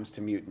when it comes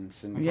to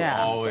mutants and Yeah.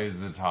 stuff. Always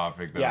the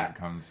topic that Yeah. when it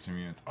comes to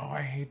mutants. Oh,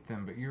 I hate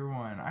them, but you're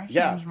one. I changed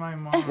Yeah. my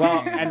mind.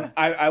 Well, and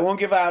I won't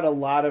give out a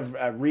lot of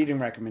reading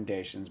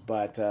recommendations,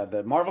 but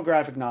the Marvel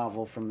graphic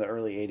novel from the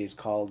early 80s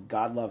called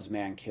God Loves,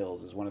 Man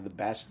Kills is one of the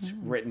best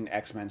written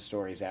X-Men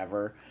stories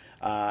ever.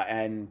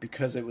 And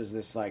because it was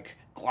this like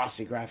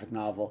glossy graphic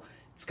novel,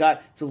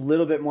 it's a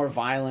little bit more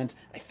violent.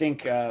 I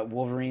think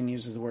Wolverine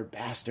uses the word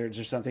bastards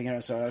or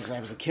something. So I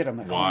was a kid. I'm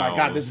like, oh my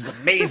God, this is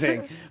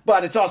amazing.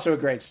 But it's also a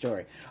great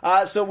story.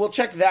 So we'll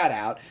check that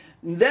out.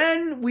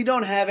 Then we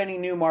don't have any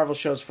new Marvel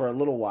shows for a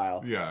little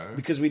while. Yeah.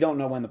 Because we don't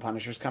know when The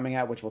Punisher's coming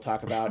out, which we'll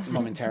talk about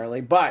momentarily.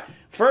 But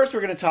first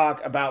we're going to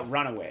talk about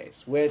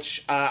Runaways,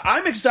 which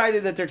I'm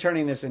excited that they're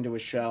turning this into a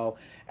show.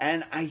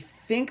 And I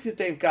think that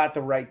they've got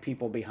the right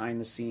people behind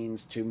the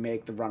scenes to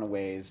make The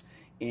Runaways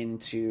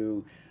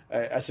into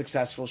a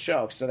successful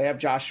show. So they have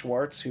Josh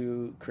Schwartz,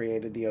 who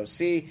created The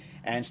OC,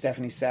 and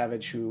Stephanie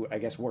Savage, who I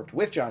guess worked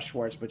with Josh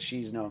Schwartz, but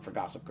she's known for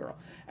Gossip Girl.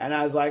 And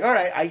I was like, all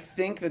right, I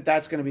think that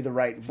that's going to be the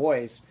right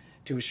voice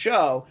to a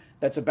show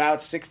that's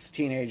about 6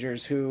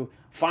 teenagers who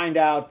find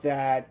out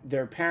that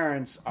their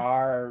parents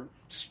are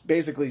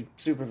basically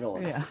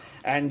supervillains. Yeah.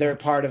 And they're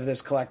part of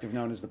this collective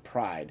known as the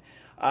Pride.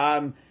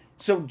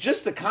 So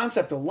just the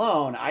concept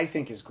alone, I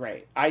think, is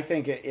great. I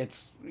think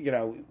it's,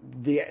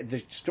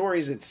 the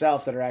stories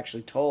itself that are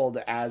actually told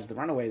as the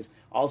Runaways,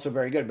 also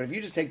very good. But if you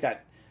just take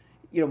that,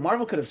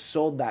 Marvel could have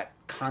sold that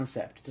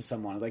concept to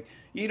someone. Like,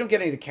 you don't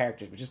get any of the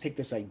characters, but just take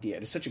this idea.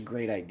 It's such a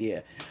great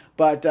idea.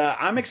 But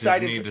I'm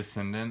excited. Disney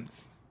Descendants.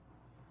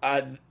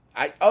 I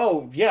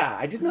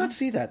did not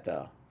see that,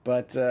 though.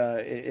 But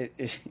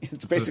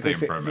it's basically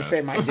same the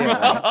same idea.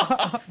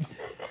 Right?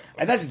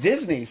 And that's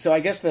Disney, so I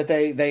guess that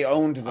they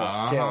owned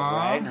this too,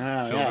 right?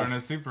 Oh, Children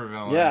of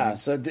supervillains. Yeah,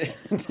 so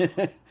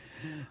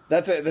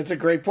that's a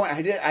great point.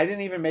 I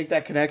didn't even make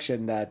that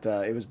connection that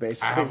it was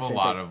basically. I have the a same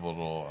lot thing. of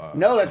little.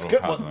 No, that's little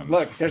good. Well, cousins.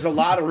 look, there's a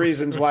lot of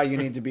reasons why you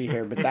need to be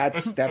here, but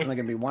that's definitely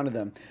going to be one of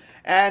them.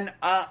 And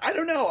I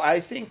don't know. I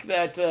think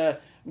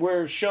that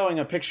we're showing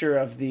a picture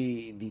of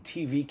the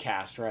TV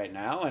cast right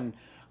now, and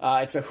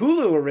it's a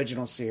Hulu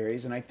original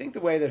series. And I think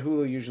the way that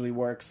Hulu usually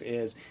works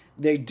is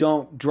they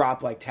don't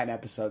drop like 10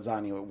 episodes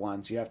on you at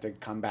once. You have to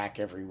come back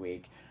every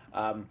week.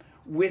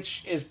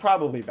 Which is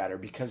probably better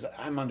because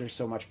I'm under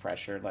so much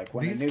pressure. Like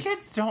when These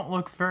kids don't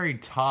look very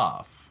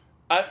tough.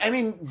 I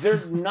mean,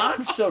 they're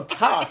not so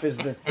tough is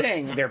the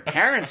thing. Their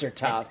parents are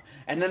tough,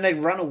 and then they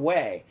run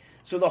away.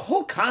 So the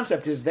whole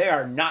concept is they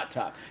are not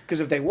tough. Because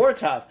if they were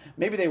tough,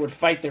 maybe they would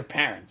fight their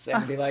parents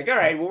and be like, all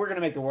right, well, we're going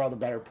to make the world a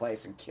better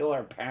place and kill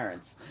our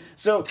parents.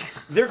 So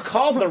they're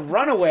called the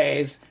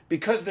Runaways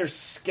because they're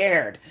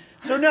scared.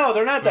 So no,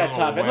 they're not that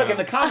tough. And look, in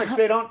the comics,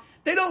 they don't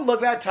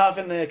look that tough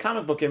in the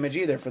comic book image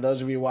either. For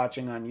those of you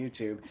watching on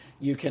YouTube,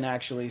 you can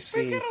actually They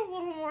see. get a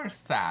little more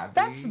savvy.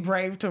 That's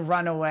brave to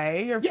run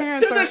away. Your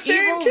parents They're are the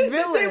same evil kid.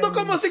 villains. They look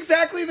almost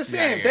exactly the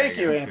same. yeah, Thank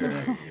you, yeah,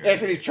 Anthony. sure, yeah.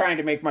 Anthony's trying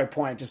to make my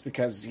point just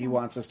because he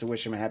wants us to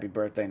wish him a happy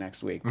birthday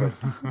next week,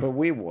 but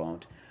we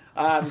won't.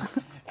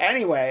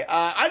 Anyway,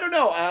 I don't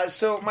know.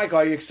 So, Michael,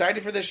 are you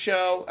excited for this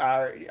show?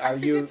 I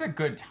think it's a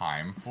good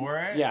time for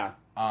it. Yeah.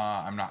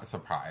 I'm not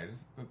surprised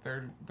that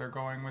they're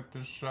going with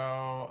this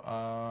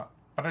show.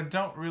 But I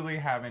don't really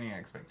have any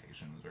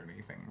expectations or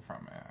anything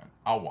from it.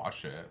 I'll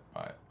watch it,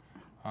 but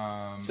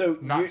So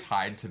not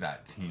tied to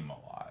that team a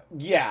lot.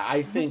 Yeah,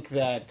 I think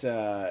that.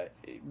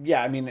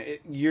 I mean,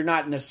 you're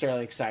not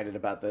necessarily excited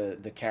about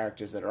the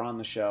characters that are on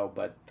the show,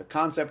 but the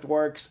concept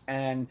works,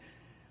 and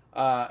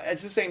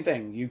it's the same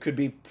thing. You could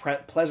be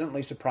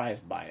pleasantly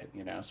surprised by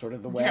it. Sort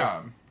of the way.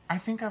 Yeah, I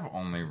think I've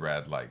only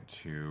read like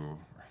 2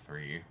 or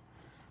 3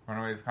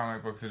 Runaways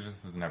comic books. It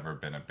just has never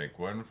been a big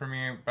one for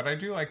me, but I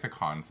do like the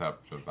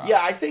concept of that. Yeah,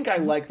 I think I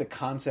like the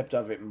concept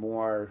of it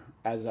more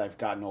as I've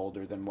gotten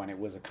older than when it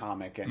was a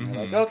comic, and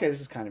you're like, okay, this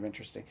is kind of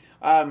interesting.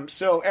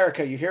 So,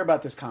 Erica, you hear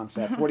about this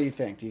concept. What do you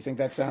think? Do you think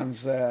that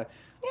sounds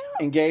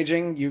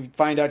engaging? You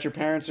find out your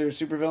parents are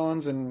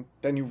supervillains, and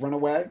then you run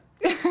away?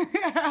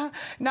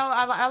 No,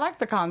 I like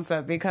the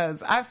concept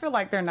because I feel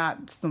like they're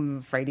not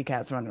some fraidy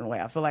cats running away.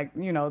 I feel like,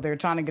 they're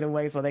trying to get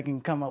away so they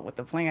can come up with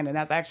a plan. And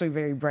that's actually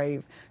very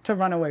brave to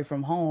run away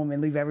from home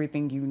and leave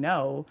everything you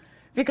know.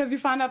 Because you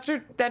find out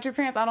that your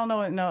parents, I don't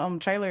know, in the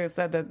trailer it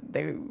said that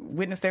they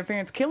witnessed their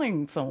parents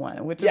killing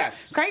someone, which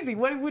is crazy.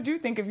 What would you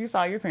think if you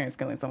saw your parents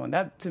killing someone?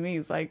 That, to me,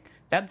 is like,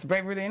 that's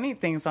braver than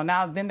anything. So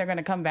now then they're going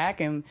to come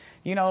back and,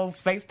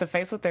 face to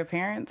face with their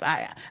parents.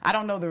 I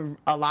don't know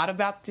a lot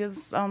about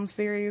this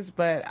series,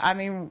 but, I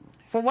mean,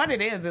 for what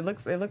it is, it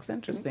looks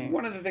interesting.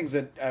 One of the things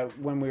that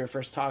when we were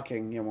first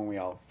talking, when we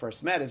all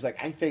first met, is like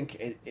I think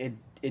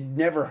it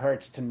never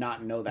hurts to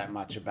not know that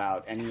much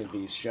about any of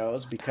these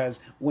shows because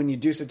when you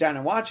do sit down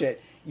and watch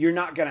it, you're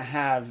not going to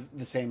have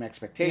the same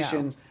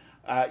expectations.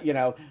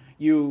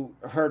 you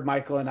heard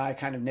Michael and I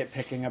kind of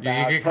nitpicking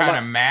about. You get kind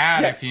of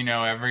mad if you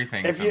know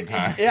everything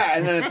sometimes. Yeah,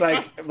 and then it's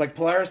like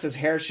Polaris's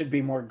hair should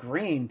be more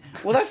green.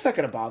 Well, that's not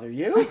going to bother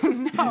you.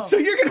 No. So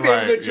you're going to be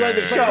able to enjoy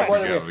the show more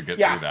than we.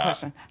 Yeah.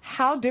 Question: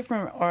 how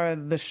different are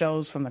the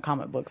shows from the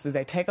comic books? Do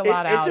they take a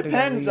lot out? It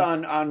depends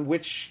on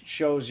which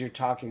shows you're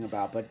talking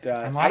about, but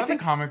a lot of the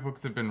comic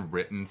books have been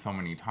written so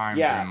many times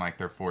in like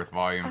their fourth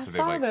volume, so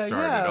they've like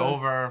started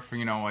over. For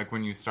like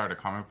when you start a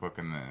comic book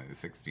in the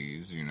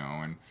 '60s,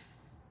 and.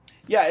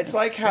 Yeah, it's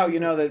like how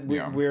that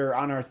we're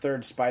on our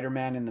third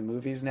Spider-Man in the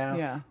movies now.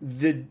 Yeah,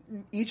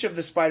 each of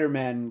the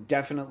Spider-Men,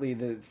 definitely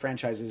the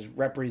franchises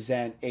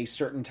represent a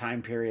certain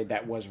time period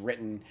that was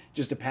written.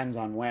 Just depends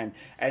on when,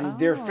 and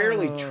they're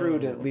fairly true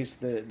to at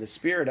least the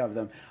spirit of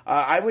them.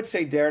 I would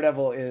say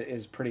Daredevil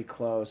is pretty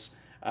close,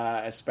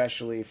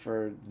 especially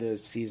for the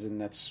season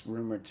that's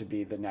rumored to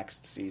be the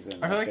next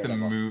season. I feel like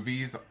Daredevil. The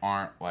movies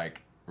aren't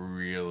like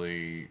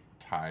really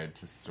tied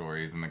to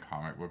stories in the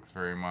comic books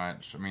very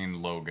much. I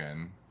mean,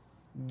 Logan.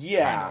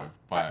 Yeah, kind of,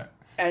 but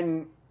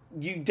and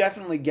you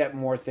definitely get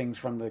more things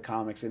from the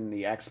comics in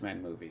the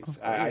X-Men movies.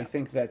 I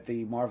think that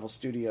the Marvel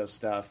Studios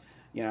stuff,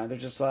 they're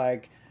just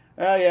like,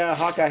 oh yeah,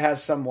 Hawkeye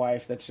has some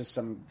wife that's just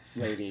some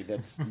lady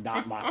that's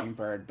not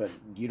Mockingbird, but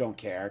you don't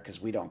care because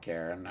we don't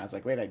care. And I was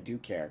like, wait, I do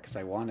care because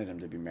I wanted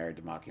him to be married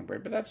to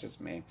Mockingbird, but that's just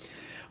me.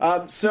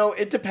 So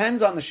it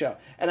depends on the show,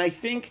 and I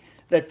think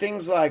that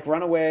things like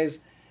Runaways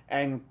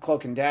and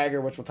Cloak and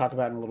Dagger, which we'll talk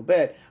about in a little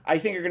bit, I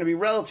think are going to be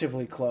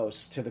relatively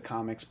close to the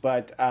comics.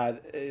 But,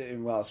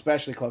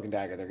 especially Cloak and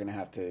Dagger, they're going to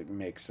have to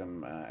make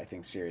some, I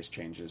think, serious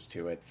changes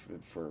to it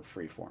for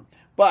Freeform.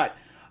 But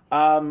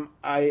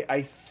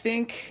I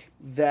think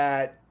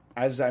that,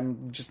 as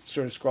I'm just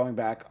sort of scrolling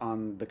back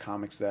on the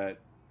comics that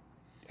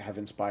have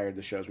inspired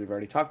the shows we've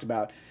already talked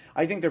about,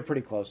 I think they're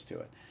pretty close to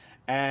it.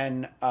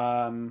 And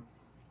another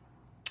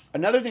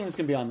thing that's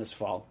going to be on this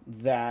fall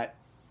that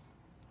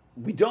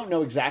we don't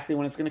know exactly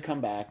when it's going to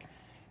come back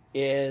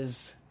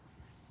is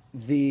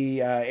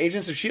the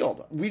Agents of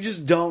S.H.I.E.L.D. We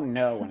just don't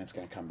know when it's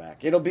going to come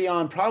back. It'll be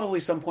on probably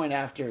some point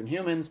after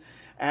Inhumans,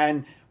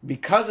 and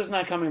because it's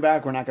not coming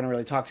back, we're not going to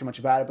really talk too much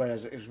about it, but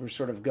as we're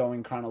sort of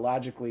going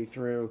chronologically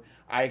through,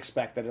 I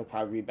expect that it'll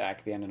probably be back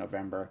at the end of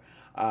November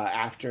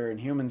after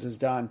Inhumans is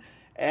done.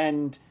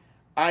 And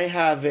I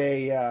have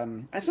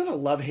it's not a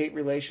love-hate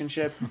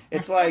relationship.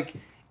 It's like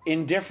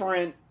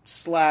indifferent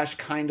 /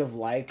 kind of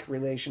like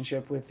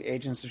relationship with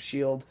Agents of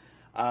S.H.I.E.L.D.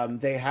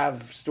 They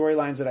have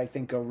storylines that I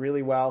think go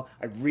really well.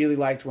 I really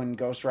liked when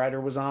Ghost Rider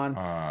was on,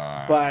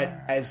 but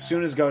as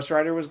soon as Ghost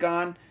Rider was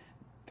gone,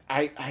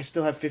 I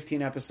still have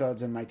 15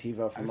 episodes in my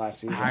TiVo from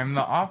last season. I'm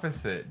the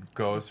opposite.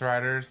 Ghost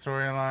Rider's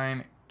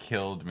storyline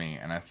killed me,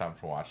 and I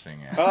stopped watching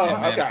it. Oh,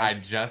 and then okay. I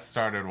just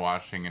started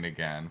watching it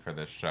again for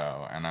this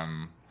show, and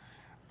I'm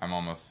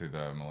almost through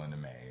the Melinda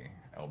May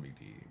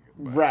LBD.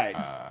 But,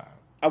 right.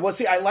 Well,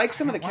 see, I like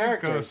some of the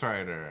characters. Ghost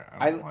Rider.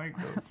 I don't like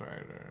Ghost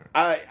Rider.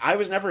 I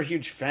was never a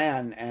huge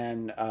fan,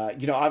 and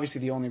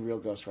obviously the only real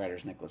Ghost Rider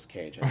is Nicolas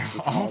Cage. I think we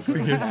can all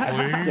agree with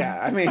that. Yeah,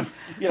 I mean,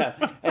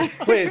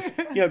 please,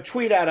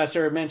 tweet at us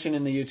or mention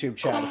in the YouTube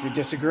chat if you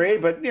disagree.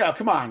 But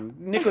come on,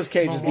 Nicolas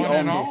Cage is the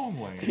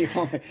only.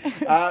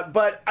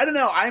 But I don't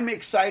know. I'm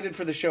excited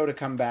for the show to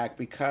come back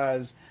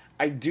because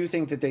I do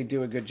think that they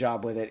do a good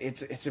job with it.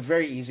 It's a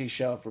very easy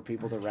show for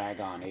people to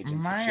rag on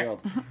Agents of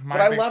S.H.I.E.L.D.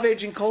 But I love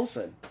Agent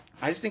Coulson.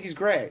 I just think he's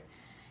great.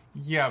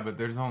 Yeah, but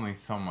there's only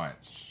so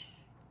much.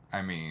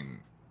 I mean,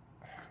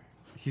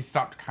 he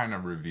stopped kind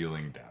of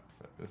revealing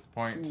depth at this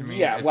point to me.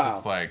 Yeah, it's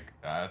just like,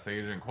 that's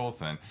Agent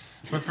Coulson.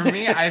 But for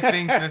me, I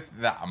think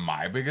that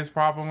my biggest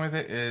problem with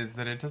it is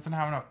that it doesn't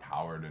have enough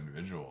powered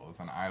individuals.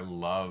 And I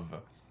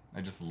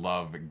just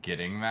love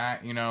getting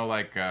that.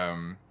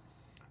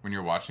 When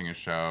you're watching a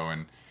show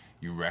and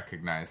you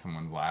recognize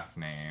someone's last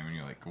name and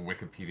you're like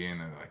Wikipedia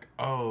and they're like,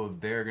 oh,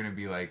 they're going to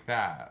be like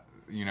that,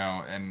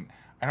 and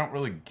I don't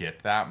really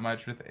get that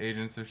much with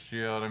Agents of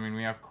S.H.I.E.L.D. I mean,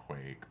 we have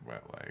Quake,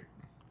 but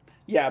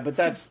yeah, but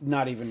that's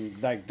not even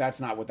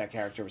that's not what that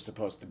character was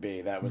supposed to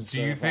be. That was.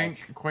 Do you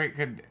think Quake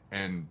could?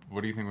 And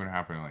what do you think would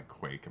happen in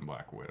Quake and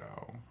Black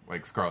Widow,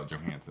 like Scarlett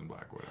Johansson,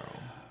 Black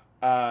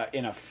Widow,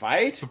 in a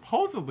fight?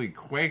 Supposedly,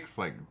 Quake's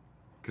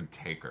could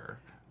take her.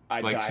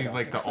 She's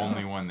the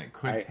only one that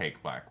could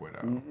take Black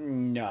Widow.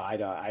 No,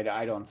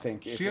 I don't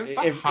think she has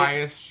the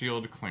highest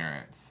shield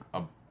clearance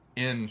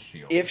in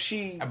S.H.I.E.L.D. If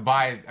she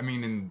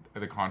in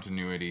the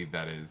continuity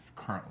that is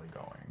currently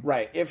going.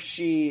 Right. If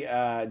she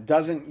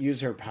doesn't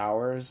use her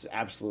powers,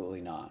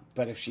 absolutely not.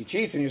 But if she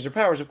cheats and uses her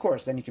powers, of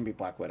course, then you can be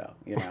Black Widow.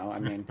 I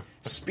mean,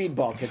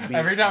 Speedball could be.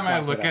 Every time I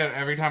look at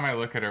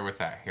her with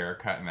that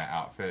haircut and that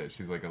outfit,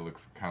 she's it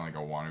looks kind of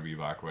like a wannabe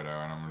Black Widow,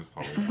 and I'm just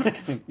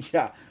always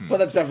yeah. Well,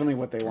 that's definitely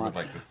what they want. I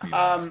would like to see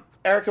that.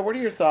 Erica, what are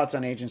your thoughts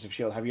on Agents of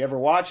S.H.I.E.L.D.? Have you ever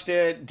watched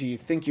it? Do you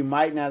think you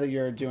might now that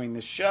you're doing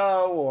the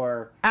show,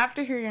 or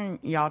after hearing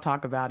y'all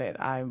talk about it,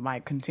 I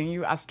might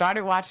continue. I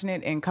started watching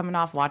it, and coming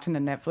off watching the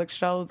Netflix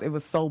shows, it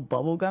was so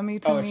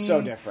bubblegummy to me. Oh, it's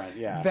so different,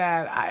 yeah.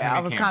 That I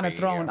was kind of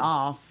thrown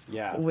off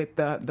Yeah. with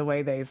the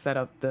way they set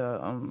up the.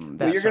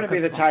 Well, you're going to be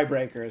the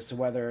tiebreaker as to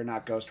whether or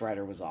not Ghost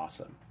Rider was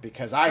awesome,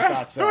 because I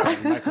thought so,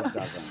 and Michael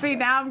doesn't. See,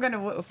 now I'm going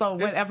to. So,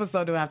 what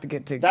episode do I have to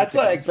get to? That's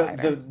get to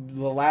like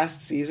the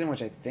last season,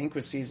 which I think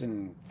was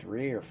season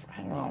 3 or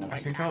I don't know. I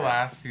think the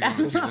last season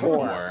was season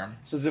 4. 4.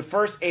 So the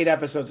first 8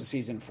 episodes of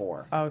season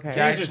 4. Okay.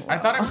 Yeah, just- I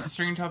thought it was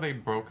strange how they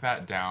broke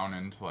that down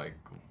into like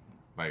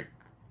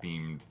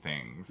themed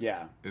things.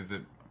 Yeah. Is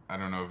it? I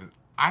don't know.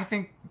 I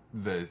think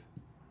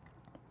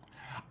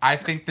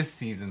the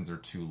seasons are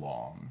too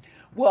long.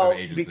 Well, of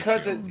Agents of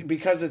because S.H.I.E.L.D..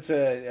 because it's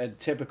a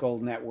typical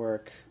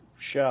network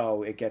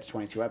show, it gets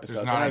 22 There's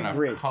episodes, not and I enough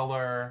agree.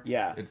 color.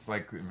 Yeah. It's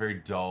like very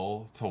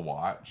dull to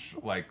watch,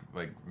 like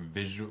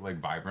visual, like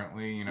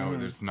vibrantly. You know,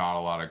 Mm-hmm. there's not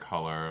a lot of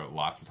color.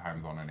 Lots of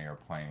times on an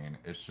airplane,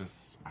 it's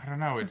just I don't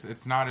know.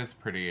 It's not as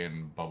pretty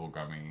and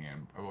bubblegummy,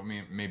 and I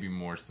mean maybe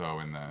more so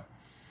in the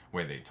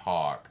way they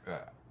talk.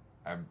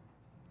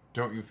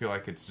 Don't you feel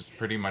like it's just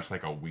pretty much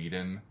like a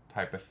Whedon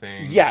type of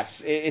thing?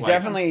 Yes, it Like-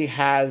 definitely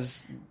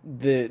has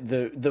the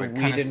Like, kinda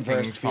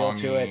Whedon-verse feel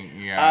to it.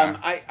 sing-songy, yeah.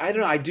 I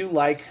don't know. I do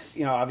like,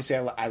 obviously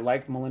I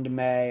like Melinda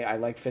May. I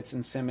like Fitz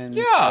and Simmons.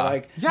 Yeah.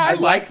 I I like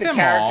like the them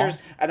characters,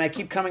 all. and I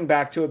keep coming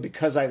back to it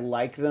because I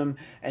like them.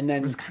 And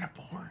then It's kind of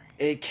boring.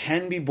 it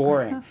can be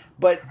boring,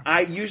 but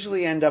I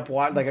usually end up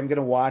I'm going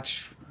to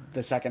watch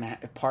the second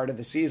part of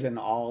the season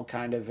all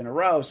kind of in a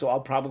row, so I'll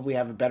probably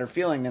have a better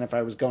feeling than if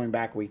I was going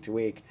back week to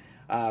week.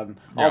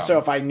 Also,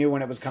 if I knew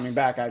when it was coming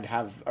back, I'd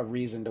have a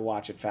reason to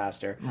watch it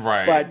faster.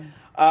 Right. But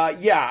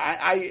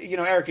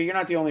Erica, you're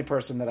not the only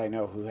person that I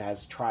know who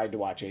has tried to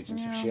watch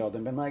Agents of S.H.I.E.L.D.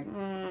 and been like,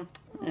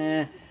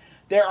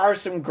 There are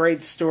some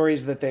great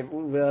stories that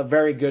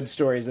very good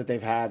stories that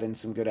they've had and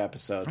some good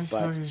episodes. So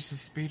But you should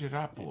speed it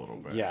up a little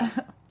bit. yeah.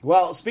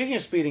 Well, speaking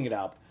of speeding it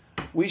up,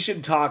 we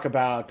should talk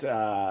about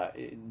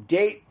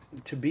date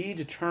to be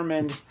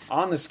determined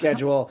on the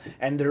schedule,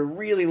 and they're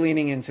really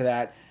leaning into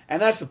that,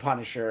 and that's The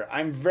Punisher.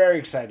 I'm very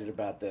excited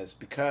about this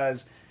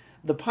because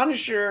The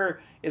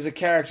Punisher is a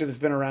character that's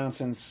been around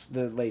since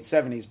the late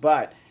 70s,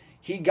 but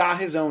he got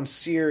his own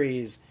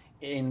series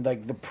in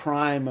like the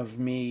prime of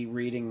me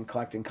reading and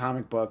collecting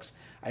comic books.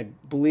 I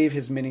believe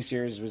his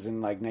miniseries was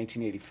in like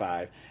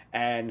 1985,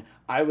 and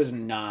I was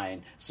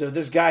 9. So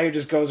this guy who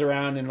just goes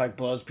around and like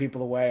blows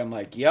people away, I'm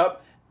like,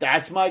 yep,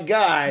 that's my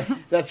guy.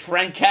 That's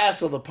Frank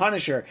Castle, the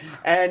Punisher.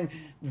 And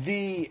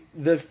the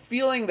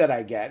feeling that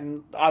I get,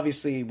 and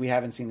obviously we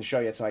haven't seen the show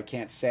yet, so I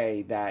can't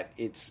say that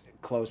it's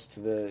close to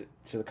the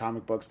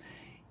comic books.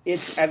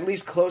 It's at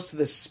least close to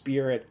the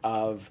spirit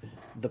of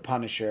the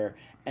Punisher,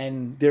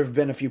 and there have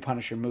been a few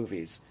Punisher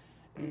movies,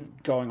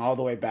 going all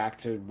the way back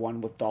to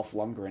one with Dolph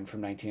Lundgren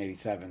from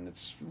 1987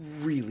 that's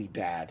really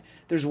bad.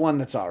 There's one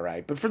that's all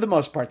right, but for the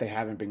most part, they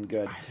haven't been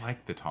good. I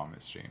like the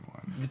Thomas Jane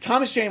one. The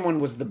Thomas Jane one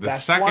was the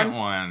best The one. second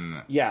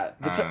one, Yeah,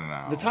 I don't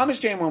know. the Thomas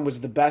Jane one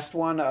was the best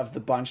one of the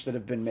bunch that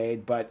have been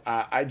made, but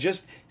I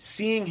just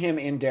seeing him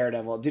in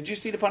Daredevil. Did you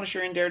see the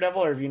Punisher in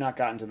Daredevil, or have you not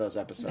gotten to those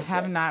episodes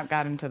Have yet? not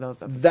gotten to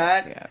those episodes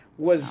That yet.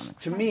 was,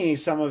 to me,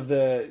 some of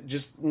the,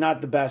 just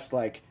not the best,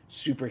 like,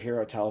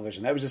 superhero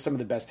television. That was just some of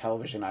the best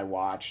television I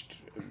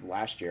watched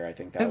last year, I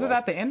think that Is was. it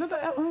at the end of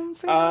the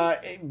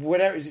season?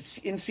 Whatever, it's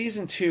in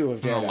season 2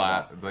 of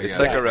Daredevil. It's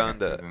like around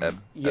the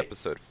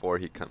episode 4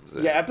 he comes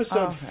in. Yeah,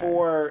 episode Okay.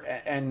 4,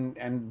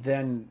 and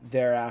then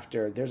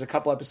thereafter, there's a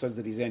couple episodes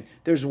that he's in.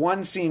 There's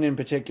one scene in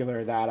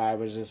particular that I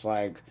was just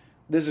like,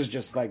 this is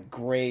just like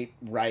great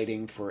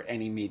writing for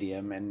any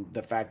medium, and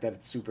the fact that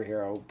it's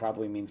superhero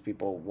probably means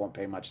people won't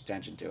pay much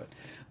attention to it.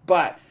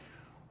 But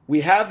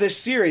we have this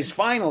series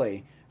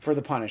finally for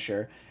The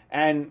Punisher,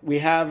 and we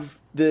have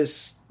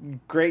this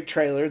great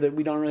trailer that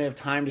we don't really have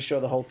time to show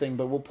the whole thing,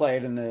 but we'll play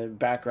it in the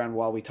background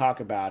while we talk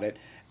about it.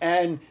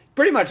 And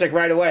pretty much like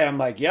right away, I'm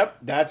like, yep,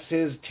 that's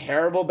his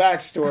terrible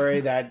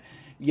backstory that,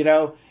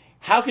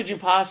 how could you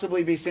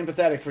possibly be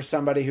sympathetic for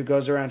somebody who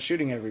goes around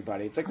shooting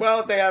everybody? It's like, well,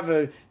 if they have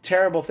a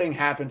terrible thing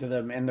happen to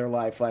them in their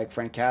life like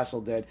Frank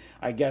Castle did,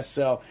 I guess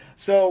so.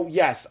 So,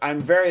 yes, I'm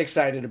very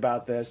excited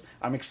about this.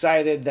 I'm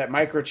excited that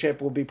Microchip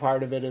will be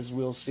part of it, as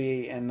we'll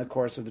see in the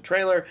course of the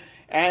trailer.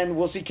 And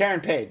we'll see Karen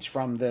Page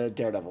from the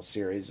Daredevil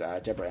series,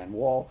 Deborah Ann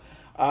Woll.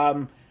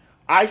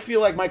 I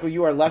feel like, Michael,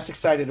 you are less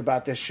excited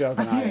about this show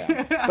than I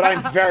am. But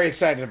I'm very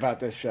excited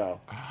about this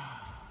show.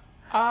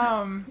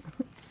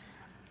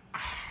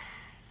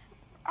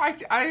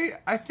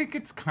 I think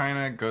it's kind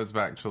of goes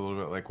back to a little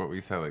bit like what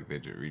we said, like they're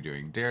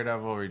redoing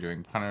Daredevil,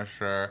 redoing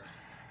Punisher.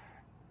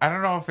 I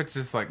don't know if it's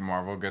just like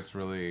Marvel gets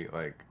really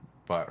like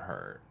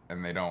butthurt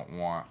and they don't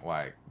want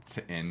like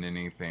to end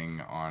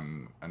anything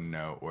on a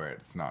note where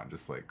it's not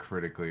just like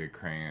critically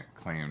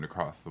acclaimed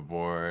across the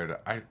board.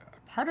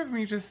 Part of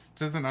me just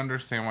doesn't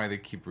understand why they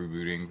keep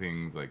rebooting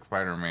things like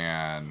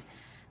Spider-Man,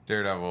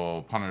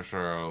 Daredevil,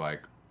 Punisher,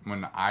 like.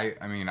 I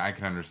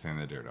can understand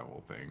the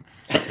Daredevil thing.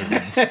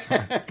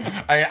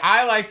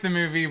 I like the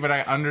movie, but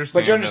I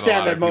understand. But you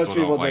understand that most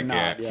people don't did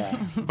not. like it.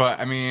 Yeah.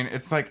 But I mean,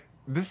 it's like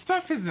this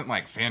stuff isn't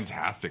like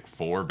Fantastic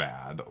Four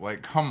bad.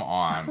 Like, come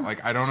on.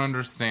 Like, I don't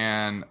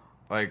understand.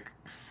 Like,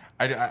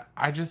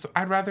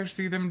 I'd rather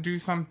see them do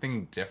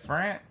something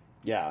different.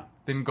 Yeah.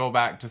 Than go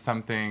back to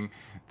something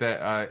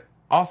that,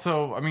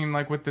 also, I mean,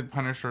 like with the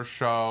Punisher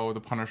show,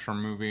 the Punisher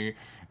movie,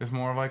 it's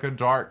more of like a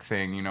dark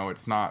thing, you know,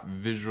 it's not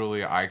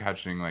visually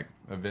eye-catching like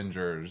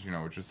Avengers, you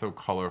know, which is so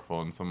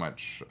colorful and so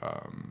much,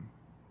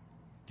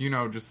 you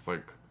know, just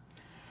like...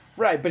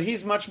 Right, but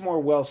he's much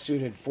more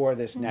well-suited for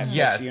this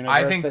Netflix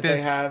universe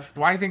they have.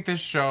 Well, I think this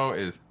show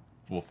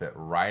will fit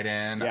right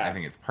in. Yeah. I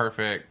think it's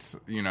perfect,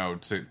 you know,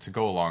 to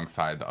go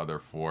alongside the other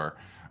 4,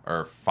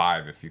 or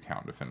 5 if you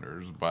count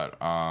Defenders, but,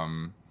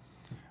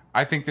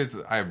 I think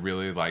I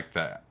really like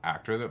the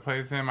actor that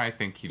plays him. I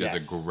think he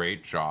does a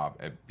great job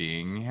at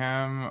being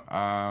him.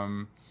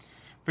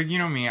 But you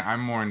know me, I'm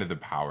more into the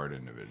powered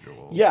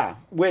individuals. Yeah,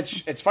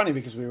 which it's funny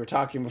because we were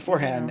talking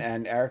beforehand,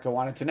 and Erica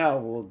wanted to know,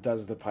 well,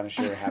 does the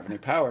Punisher have any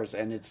powers?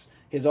 And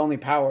his only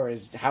power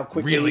is how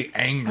quickly... Really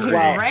angry.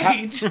 Well,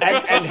 Rage.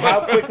 and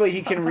how quickly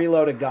he can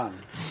reload a gun.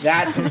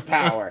 That's his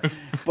power.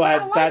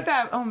 But I like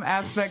that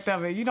aspect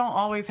of it. You don't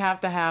always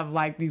have to have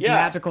like these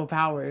magical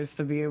powers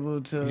to be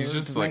able to, He's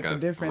just to like make a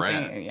the difference.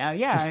 threat.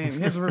 Yeah,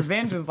 and his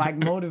revenge is like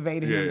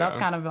motivating him. That's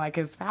kind of like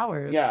his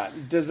powers. Yeah.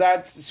 Does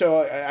that... So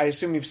I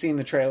assume you've seen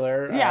the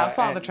trailer. Yeah, I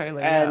saw the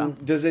trailer.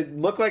 And does it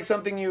look like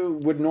something you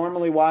would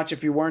normally watch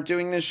if you weren't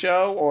doing this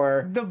show,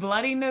 or... The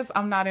bloodiness,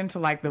 I'm not into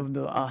like the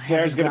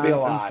There's heavy going to be a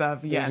guns lot. and stuff.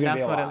 Yeah, There's gonna that's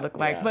be a what lot. it looked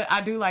like. Yeah. But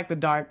I do like the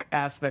dark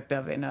aspect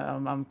of it, and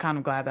I'm kind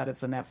of glad that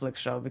it's a Netflix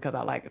show because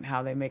I like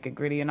how they make it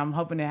gritty, and I'm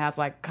hoping it has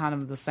like kind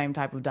of the same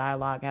type of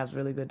dialogue, has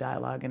really good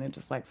dialogue in it,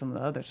 just like some of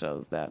the other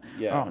shows that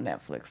are on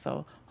Netflix.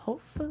 So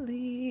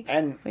hopefully, I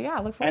look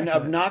forward to and it.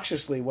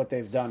 obnoxiously, what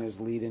they've done is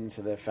lean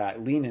into the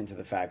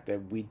fact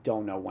that we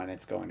don't know when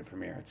it's going to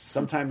premiere. It's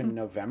sometime in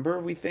November,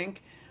 we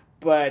think.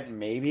 But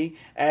maybe.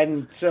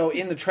 And so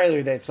in the trailer,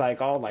 it's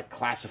like all like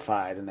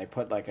classified, and they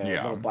put like a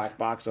little black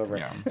box over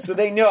it. So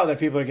they know that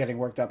people are getting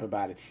worked up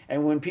about it.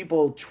 And when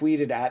people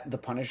tweeted at the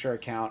Punisher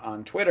account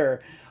on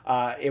Twitter,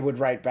 it would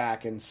write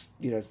back and,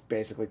 you know,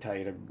 basically tell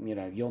you to, you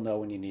know, you'll know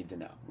when you need to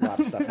know. A lot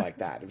of stuff like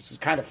that. It was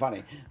kind of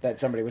funny that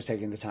somebody was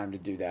taking the time to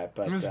do that.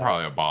 But it was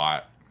probably a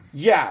bot.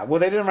 Yeah, well,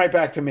 they didn't write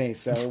back to me,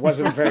 so it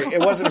wasn't a very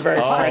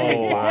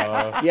friendly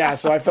bot. Yeah,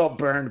 so I felt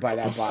burned by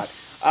that bot.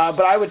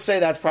 But I would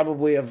say that's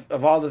probably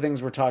of all the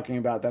things we're talking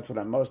about, that's what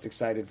I'm most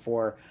excited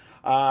for.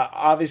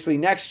 Obviously,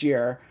 next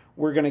year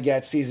we're going to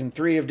get season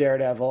 3 of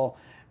Daredevil,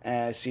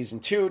 season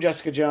 2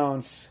 Jessica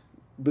Jones,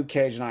 Luke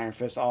Cage, and Iron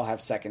Fist all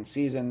have second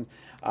seasons.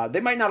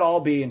 They might not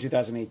all be in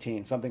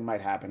 2018. Something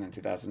might happen in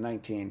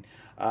 2019.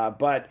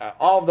 But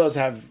all of those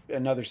have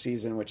another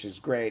season, which is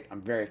great.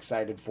 I'm very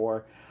excited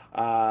for.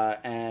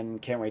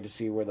 And can't wait to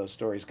see where those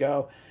stories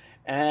go.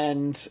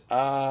 And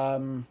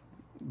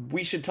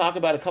we should talk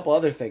about a couple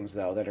other things,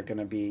 though, that are going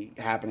to be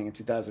happening in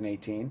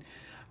 2018.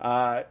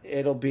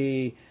 It'll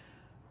be,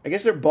 I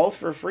guess they're both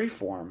for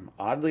Freeform,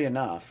 oddly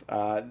enough.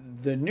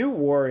 The New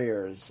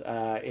Warriors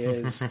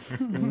is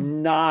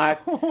not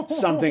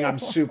something I'm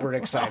super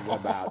excited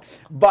about.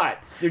 But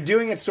they're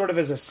doing it sort of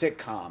as a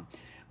sitcom,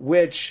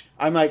 which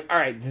I'm like, all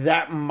right,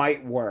 that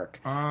might work.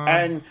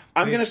 And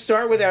I'm going to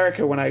start with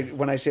Erica when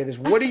I say this.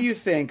 What do you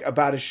think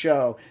about a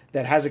show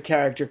that has a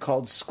character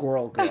called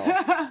Squirrel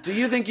Girl? Do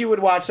you think you would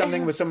watch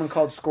something with someone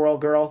called Squirrel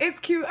Girl? It's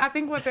cute. I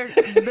think what they're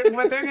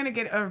going to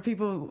get are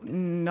people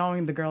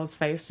knowing the girl's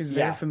face. She's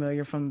very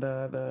familiar from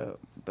the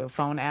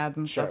phone ads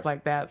and stuff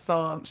like that.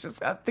 So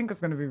I think it's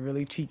going to be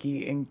really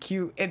cheeky and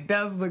cute. It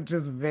does look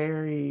just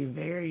very,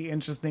 very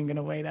interesting in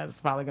a way that's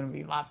probably going to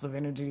be lots of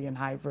energy and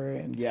hyper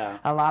and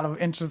a lot of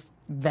interest.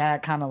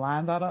 That kind of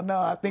lines. I don't know.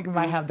 I think it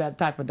might have that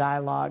type of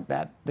dialogue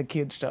that the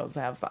kids shows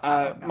have. So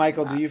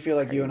Michael, do you feel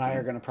like you and I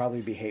are going to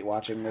probably be hate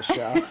watching this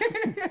show?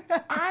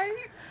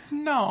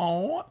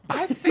 No.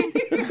 I think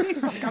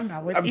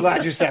I'm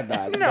glad you said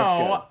that.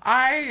 No,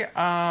 I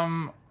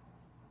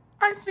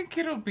think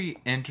it'll be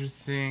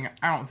interesting.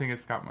 I don't think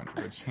it's got much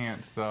of a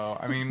chance, though.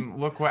 I mean,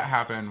 look what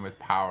happened with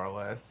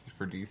Powerless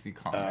for DC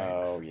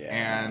Comics. Oh, yeah.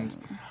 And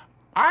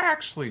I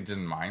actually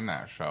didn't mind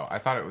that show. I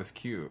thought it was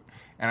cute.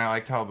 And I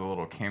liked how the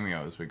little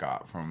cameos we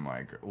got from,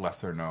 like,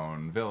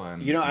 lesser-known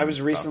villains. You know, I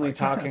was recently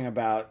talking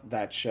about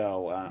that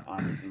show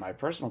on my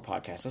personal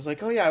podcast. I was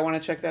like, oh, yeah, I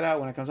want to check that out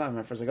when it comes out. And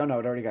my friend's like, oh, no,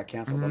 it already got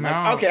canceled. I'm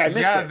like, okay, I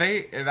missed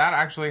it. That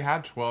actually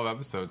had 12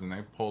 episodes, and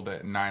they pulled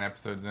it 9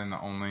 episodes in.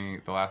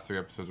 The last 3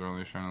 episodes were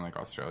only shown in, like,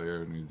 Australia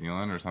or New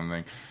Zealand or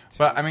something.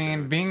 But, I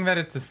mean, being that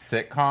it's a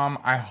sitcom,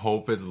 I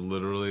hope it's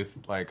literally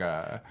like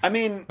a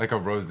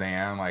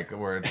Roseanne, like,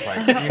 where it's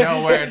like, you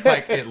know, where it's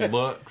like, it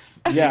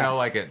looks, you know,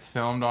 like it's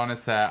filmed on a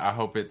set. I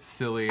hope it's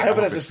silly. I hope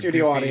it has a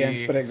studio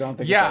audience, but I don't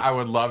think it does. I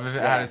would love if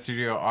it had a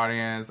studio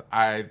audience.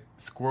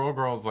 Squirrel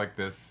Girl's like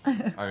this.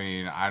 I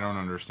mean, I don't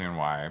understand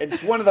why.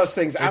 It's one of those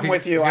things. I'm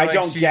with you. I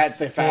don't get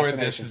the fascination.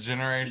 For this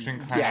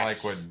generation, kind of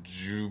like what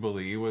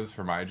Jubilee was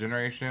for my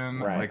generation.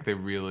 Right. Like, they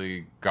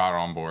really got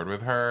on board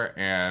with her.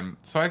 And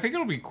so I think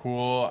it'll be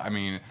cool. I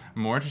mean,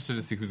 I'm more interested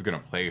to see who's going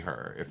to play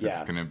her. If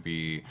it's going to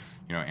be,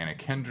 Anna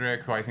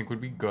Kendrick, who I think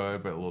would be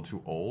good, but a little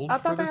too old for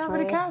this role. I thought they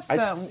already cast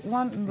that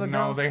one.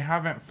 No, they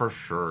haven't for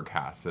sure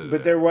casted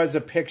But it. there was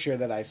a picture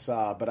that I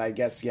saw, but I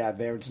guess,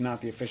 there's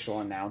not the official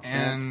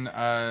announcement.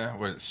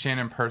 And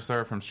Shannon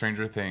Purser from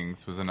Stranger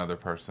Things was another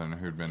person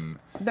who'd been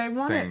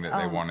saying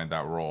that they wanted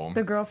that role.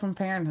 The girl from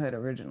Parenthood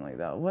originally,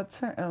 though. What's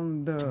her?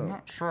 I'm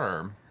not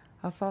sure.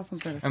 I saw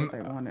something that said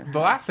they wanted her. The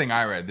last thing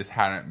I read, this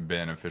hadn't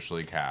been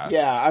officially cast.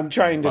 Yeah, I'm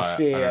trying to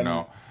see. I don't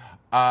know.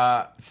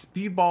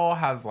 Speedball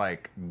has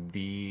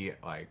the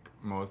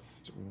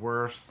most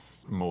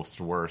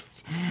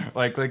worst,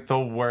 like the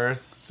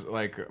worst,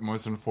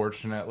 most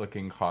unfortunate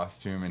looking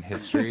costume in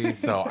history.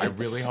 So I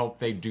really hope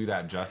they do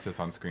that justice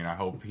on screen. I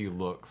hope he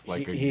looks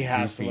like he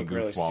has to look goofball.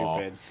 really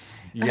stupid.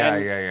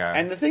 Yeah.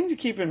 And the thing to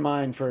keep in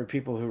mind for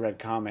people who read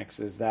comics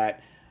is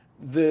that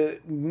the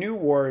New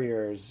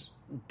Warriors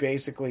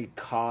basically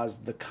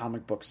caused the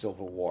comic book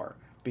Civil War.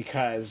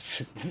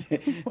 Because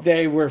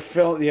they were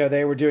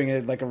they were doing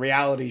it like a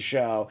reality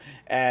show,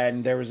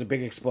 and there was a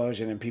big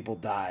explosion and people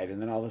died,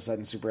 and then all of a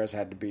sudden superheroes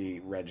had to be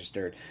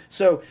registered.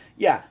 So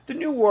the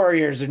New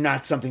Warriors are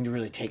not something to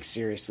really take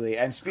seriously,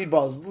 and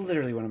Speedball is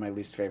literally one of my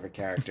least favorite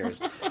characters.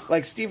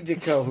 Like Steve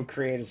Ditko, who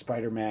created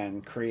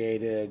Spider-Man,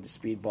 created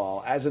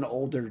Speedball as an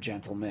older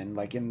gentleman,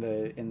 like in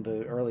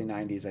the early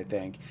 '90s, I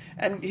think,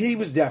 and he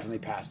was definitely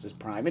past his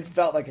prime. It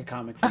felt like a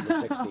comic from the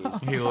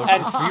 '60s.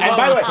 And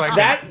by the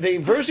way, the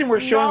version we're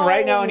showing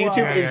right now on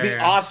YouTube is the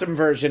awesome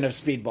version of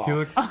Speedball. He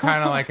looks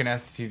kind of like an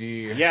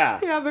STD. Yeah.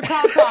 He has a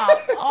crop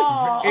top.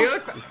 Oh. He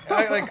looks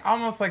like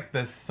almost like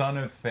the son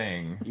of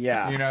Thing.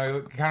 Yeah.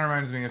 It kind of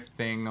reminds me of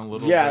Thing a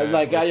little yeah,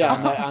 bit.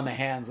 On the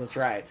hands, that's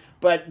right.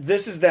 But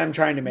this is them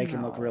trying to make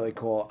him look really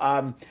cool.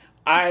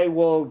 I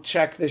will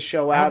check this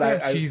show out. I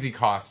have cheesy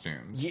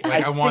costumes.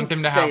 I want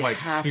them to have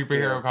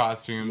superhero to.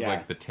 costumes,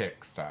 like the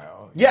Tick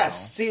style.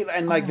 Yes, see,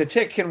 and the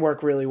Tick can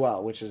work really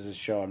well, which is a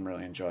show I'm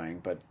really enjoying,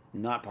 but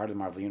not part of the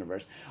Marvel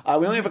Universe. We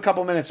only have a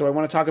couple minutes, so I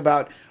want to talk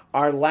about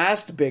our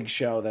last big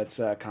show that's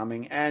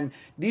coming. And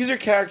these are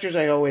characters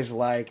I always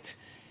liked.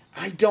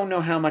 I don't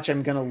know how much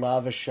I'm going to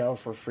love a show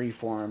for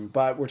Freeform,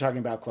 but we're talking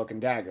about Cloak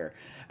and Dagger.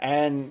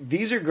 And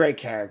these are great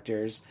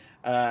characters.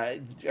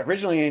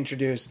 Originally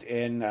introduced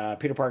in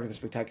Peter Parker the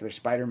Spectacular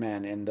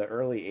Spider-Man in the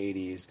early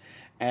 80s,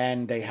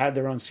 and they had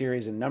their own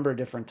series a number of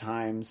different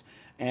times,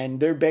 and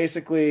they're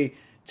basically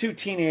two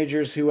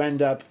teenagers who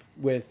end up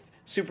with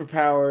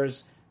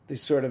superpowers. They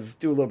sort of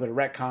do a little bit of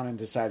retcon and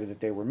decided that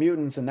they were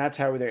mutants, and that's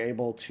how they're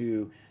able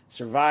to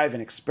survive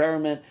and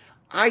experiment.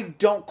 I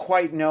don't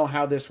quite know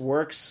how this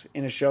works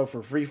in a show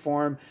for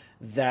Freeform,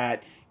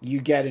 that you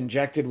get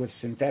injected with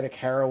synthetic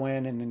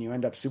heroin and then you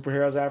end up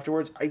superheroes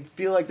afterwards. I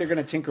feel like they're going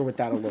to tinker with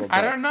that a little bit.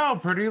 I don't know.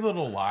 Pretty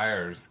Little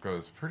Liars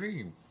goes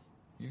pretty...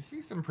 You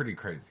see some pretty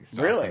crazy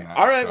stuff. Really? In that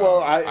All right, show.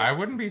 well, I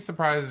wouldn't be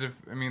surprised if...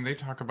 I mean, they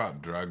talk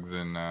about drugs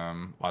in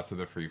lots of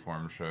the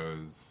Freeform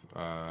shows.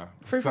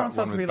 Freeform's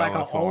supposed to be like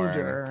an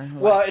older...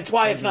 Well, it's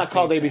why it's not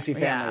called ABC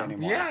Family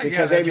anymore. Yeah,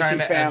 because they're ABC trying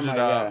to Family, edge it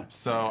up.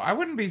 So I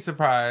wouldn't be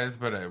surprised,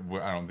 but I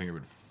don't think it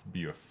would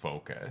be a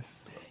focus.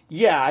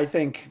 Yeah, I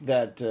think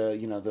that,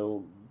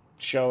 they'll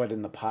show it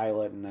in the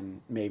pilot and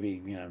then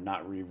maybe,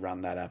 not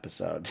rerun that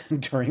episode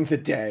during the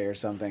day or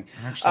something.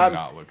 I'm actually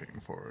not looking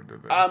forward to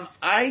this.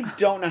 I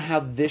don't know how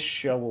this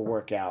show will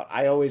work out.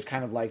 I always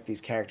kind of like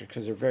these characters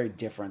because they're very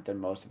different than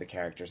most of the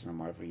characters in the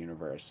Marvel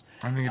Universe.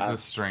 I think it's a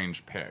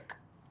strange pick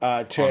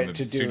to the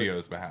do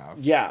studio's behalf.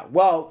 Yeah,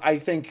 well, I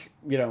think,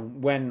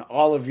 when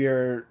all of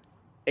your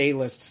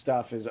A-list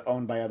stuff is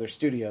owned by other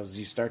studios,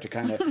 you start to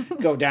kind of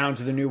go down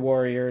to the New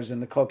Warriors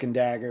and the Cloak and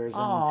Daggers,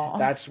 and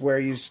that's where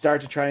you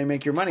start to try and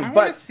make your money. I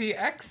want to see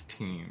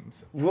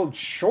X-Teens. Well,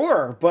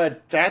 sure,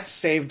 but that's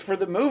saved for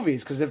the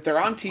movies, because if they're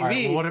on TV... All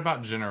right, well, what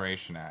about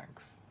Generation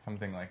X?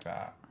 Something like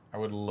that. I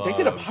would love... They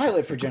did a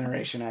pilot for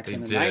Generation X in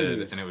the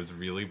 90s. And it was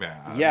really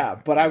bad. Yeah,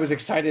 but I was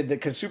excited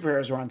because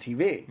superheroes were on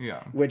TV.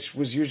 Yeah. Which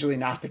was usually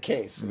not the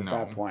case at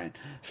that point.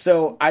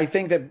 So I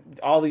think that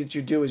all that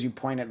you do is you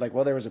point at,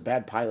 there was a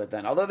bad pilot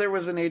then. Although there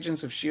was an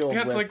Agents of S.H.I.E.L.D.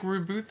 Yeah, it's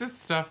reboot this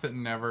stuff that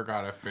never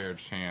got a fair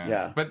chance.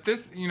 Yeah. But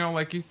this,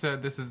 like you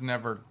said, this is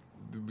never...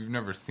 We've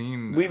never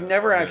seen... We've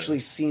never actually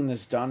seen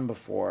this done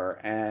before.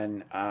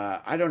 And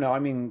I don't know. I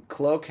mean,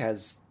 Cloak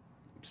has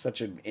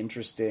such an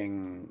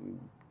interesting...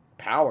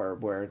 power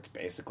where it's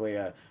basically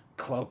a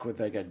cloak with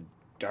a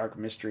dark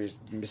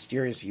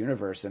mysterious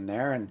universe in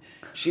there, and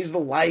she's the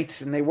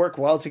light and they work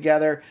well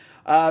together.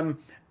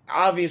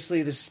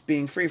 Obviously this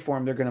being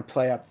Freeform, they're going to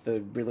play up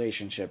the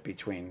relationship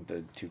between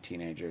the two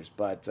teenagers,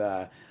 but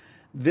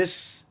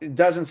this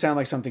doesn't sound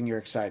like something you're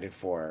excited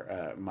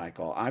for,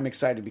 Michael. I'm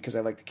excited because I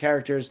like the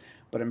characters,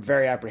 but I'm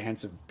very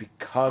apprehensive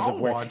because of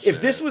where...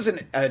 If this was a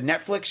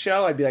Netflix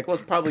show, I'd be like, well,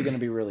 it's probably going to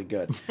be really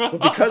good. But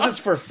because it's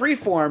for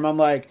Freeform, I'm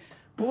like...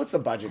 well, what's the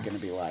budget going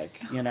to be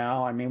like? You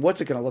know, I mean,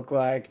 what's it going to look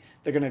like?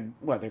 They're going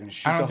to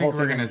shoot I don't the whole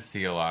think we're thing. going to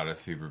see a lot of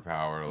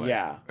superpower. Like,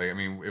 Yeah. I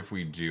mean, if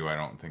we do, I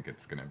don't think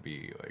it's going to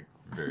be like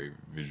very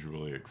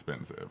visually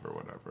expensive or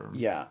whatever.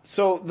 Yeah.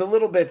 So the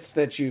little bits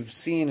that you've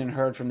seen and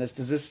heard from this,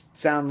 does this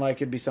sound like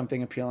it'd be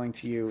something appealing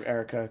to you,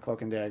 Erica,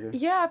 Cloak and Dagger?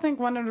 Yeah, I think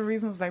one of the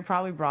reasons they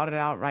probably brought it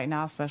out right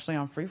now, especially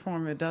on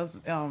Freeform, it does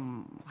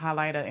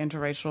highlight an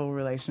interracial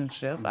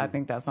relationship. I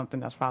think that's something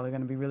that's probably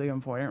going to be really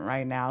important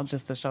right now,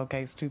 just to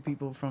showcase two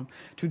people from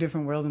two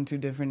different worlds and two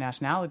different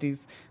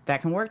nationalities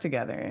that can work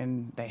together,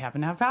 and they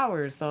happen to have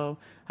powers. So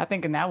I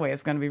think in that way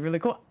it's going to be really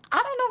cool.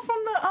 I don't know, from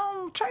the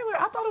trailer,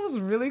 I thought it was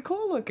really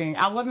cool looking.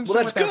 I wasn't sure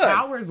what their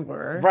powers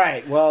were.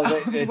 Right. Well,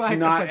 it's like,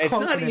 it's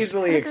not and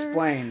easily trigger.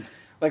 explained.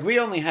 Like, we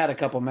only had a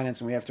couple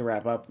minutes and we have to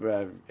wrap up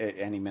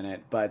any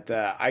minute, but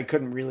I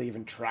couldn't really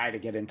even try to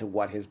get into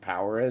what his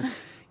power is.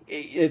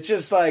 It's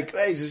just like,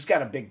 he's just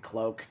got a big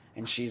cloak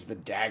and she's the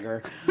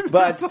dagger.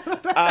 But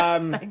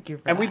Thank you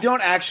for and we that.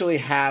 don't actually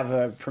have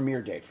a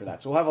premiere date for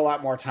that, so we'll have a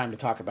lot more time to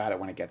talk about it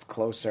when it gets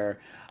closer.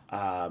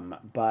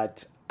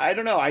 But I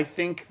don't know. I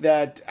think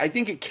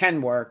it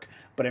can work,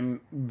 but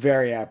I'm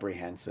very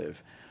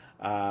apprehensive.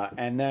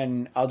 And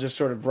then I'll just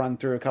sort of run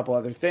through a couple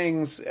other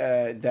things,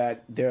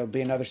 that there'll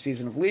be another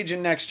season of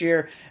Legion next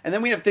year. And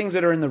then we have things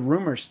that are in the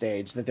rumor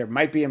stage, that there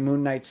might be a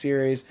Moon Knight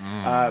series.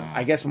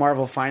 I guess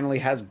Marvel finally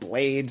has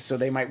Blade, so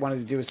they might want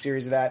to do a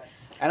series of that.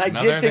 And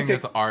Another thing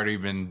that's already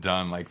been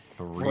done like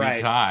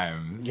three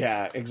times.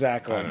 Yeah,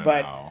 exactly. I don't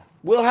But know.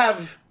 we'll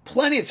have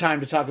plenty of time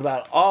to talk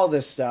about all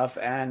this stuff.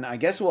 And I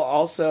guess we'll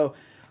also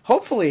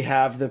hopefully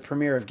have the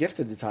premiere of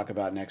Gifted to talk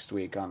about next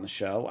week on the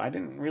show. I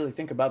didn't really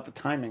think about the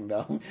timing,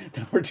 though,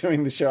 that we're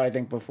doing the show, I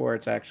think, before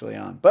it's actually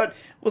on. But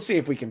we'll see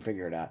if we can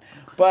figure it out.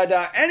 But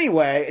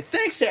anyway,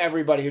 thanks to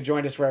everybody who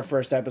joined us for our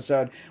first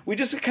episode. We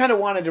just kind of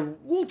wanted to,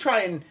 we'll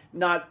try and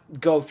not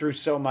go through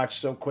so much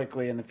so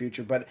quickly in the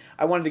future, but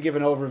I wanted to give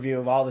an overview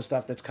of all the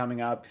stuff that's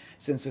coming up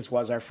since this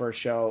was our first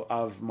show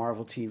of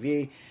Marvel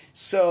TV.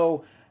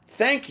 So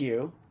thank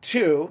you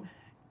to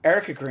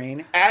Erica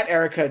Green, at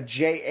Erica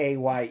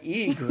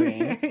Jaye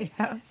Green,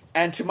 Yes.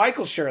 and to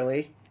Michael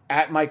Shirley,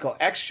 at Michael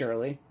X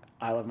Shirley,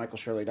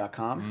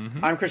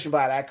 ilovemichaelshirley.com. I'm Christian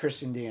Blatt, at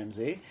Christian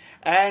DMZ.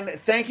 And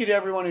thank you to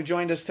everyone who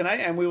joined us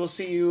tonight, and we will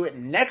see you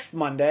next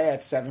Monday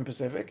at 7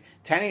 Pacific,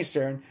 10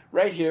 Eastern,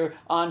 right here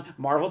on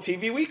Marvel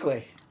TV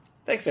Weekly.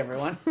 Thanks,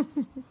 everyone.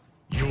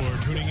 You're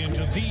tuning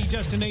into the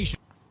destination.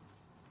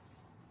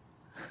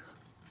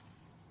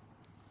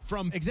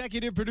 From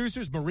executive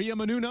producers Maria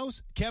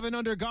Menounos, Kevin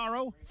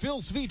Undergaro,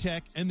 Phil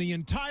Svitek, and the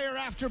entire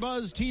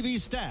AfterBuzz TV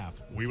staff,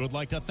 we would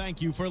like to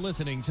thank you for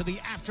listening to the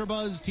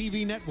AfterBuzz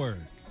TV network.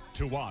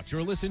 To watch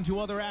or listen to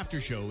other after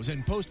shows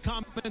and post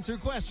comments or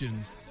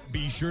questions,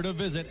 be sure to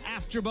visit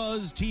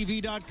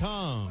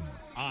AfterBuzzTV.com.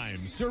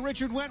 I'm Sir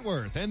Richard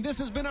Wentworth, and this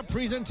has been a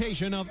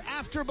presentation of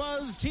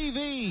AfterBuzz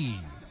TV.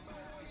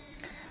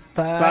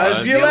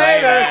 Buzz you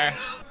later.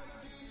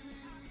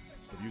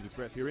 The views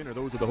expressed herein are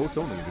those of the hosts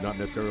only and do not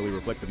necessarily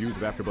reflect the views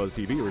of AfterBuzz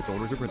TV or its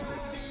owners or principals.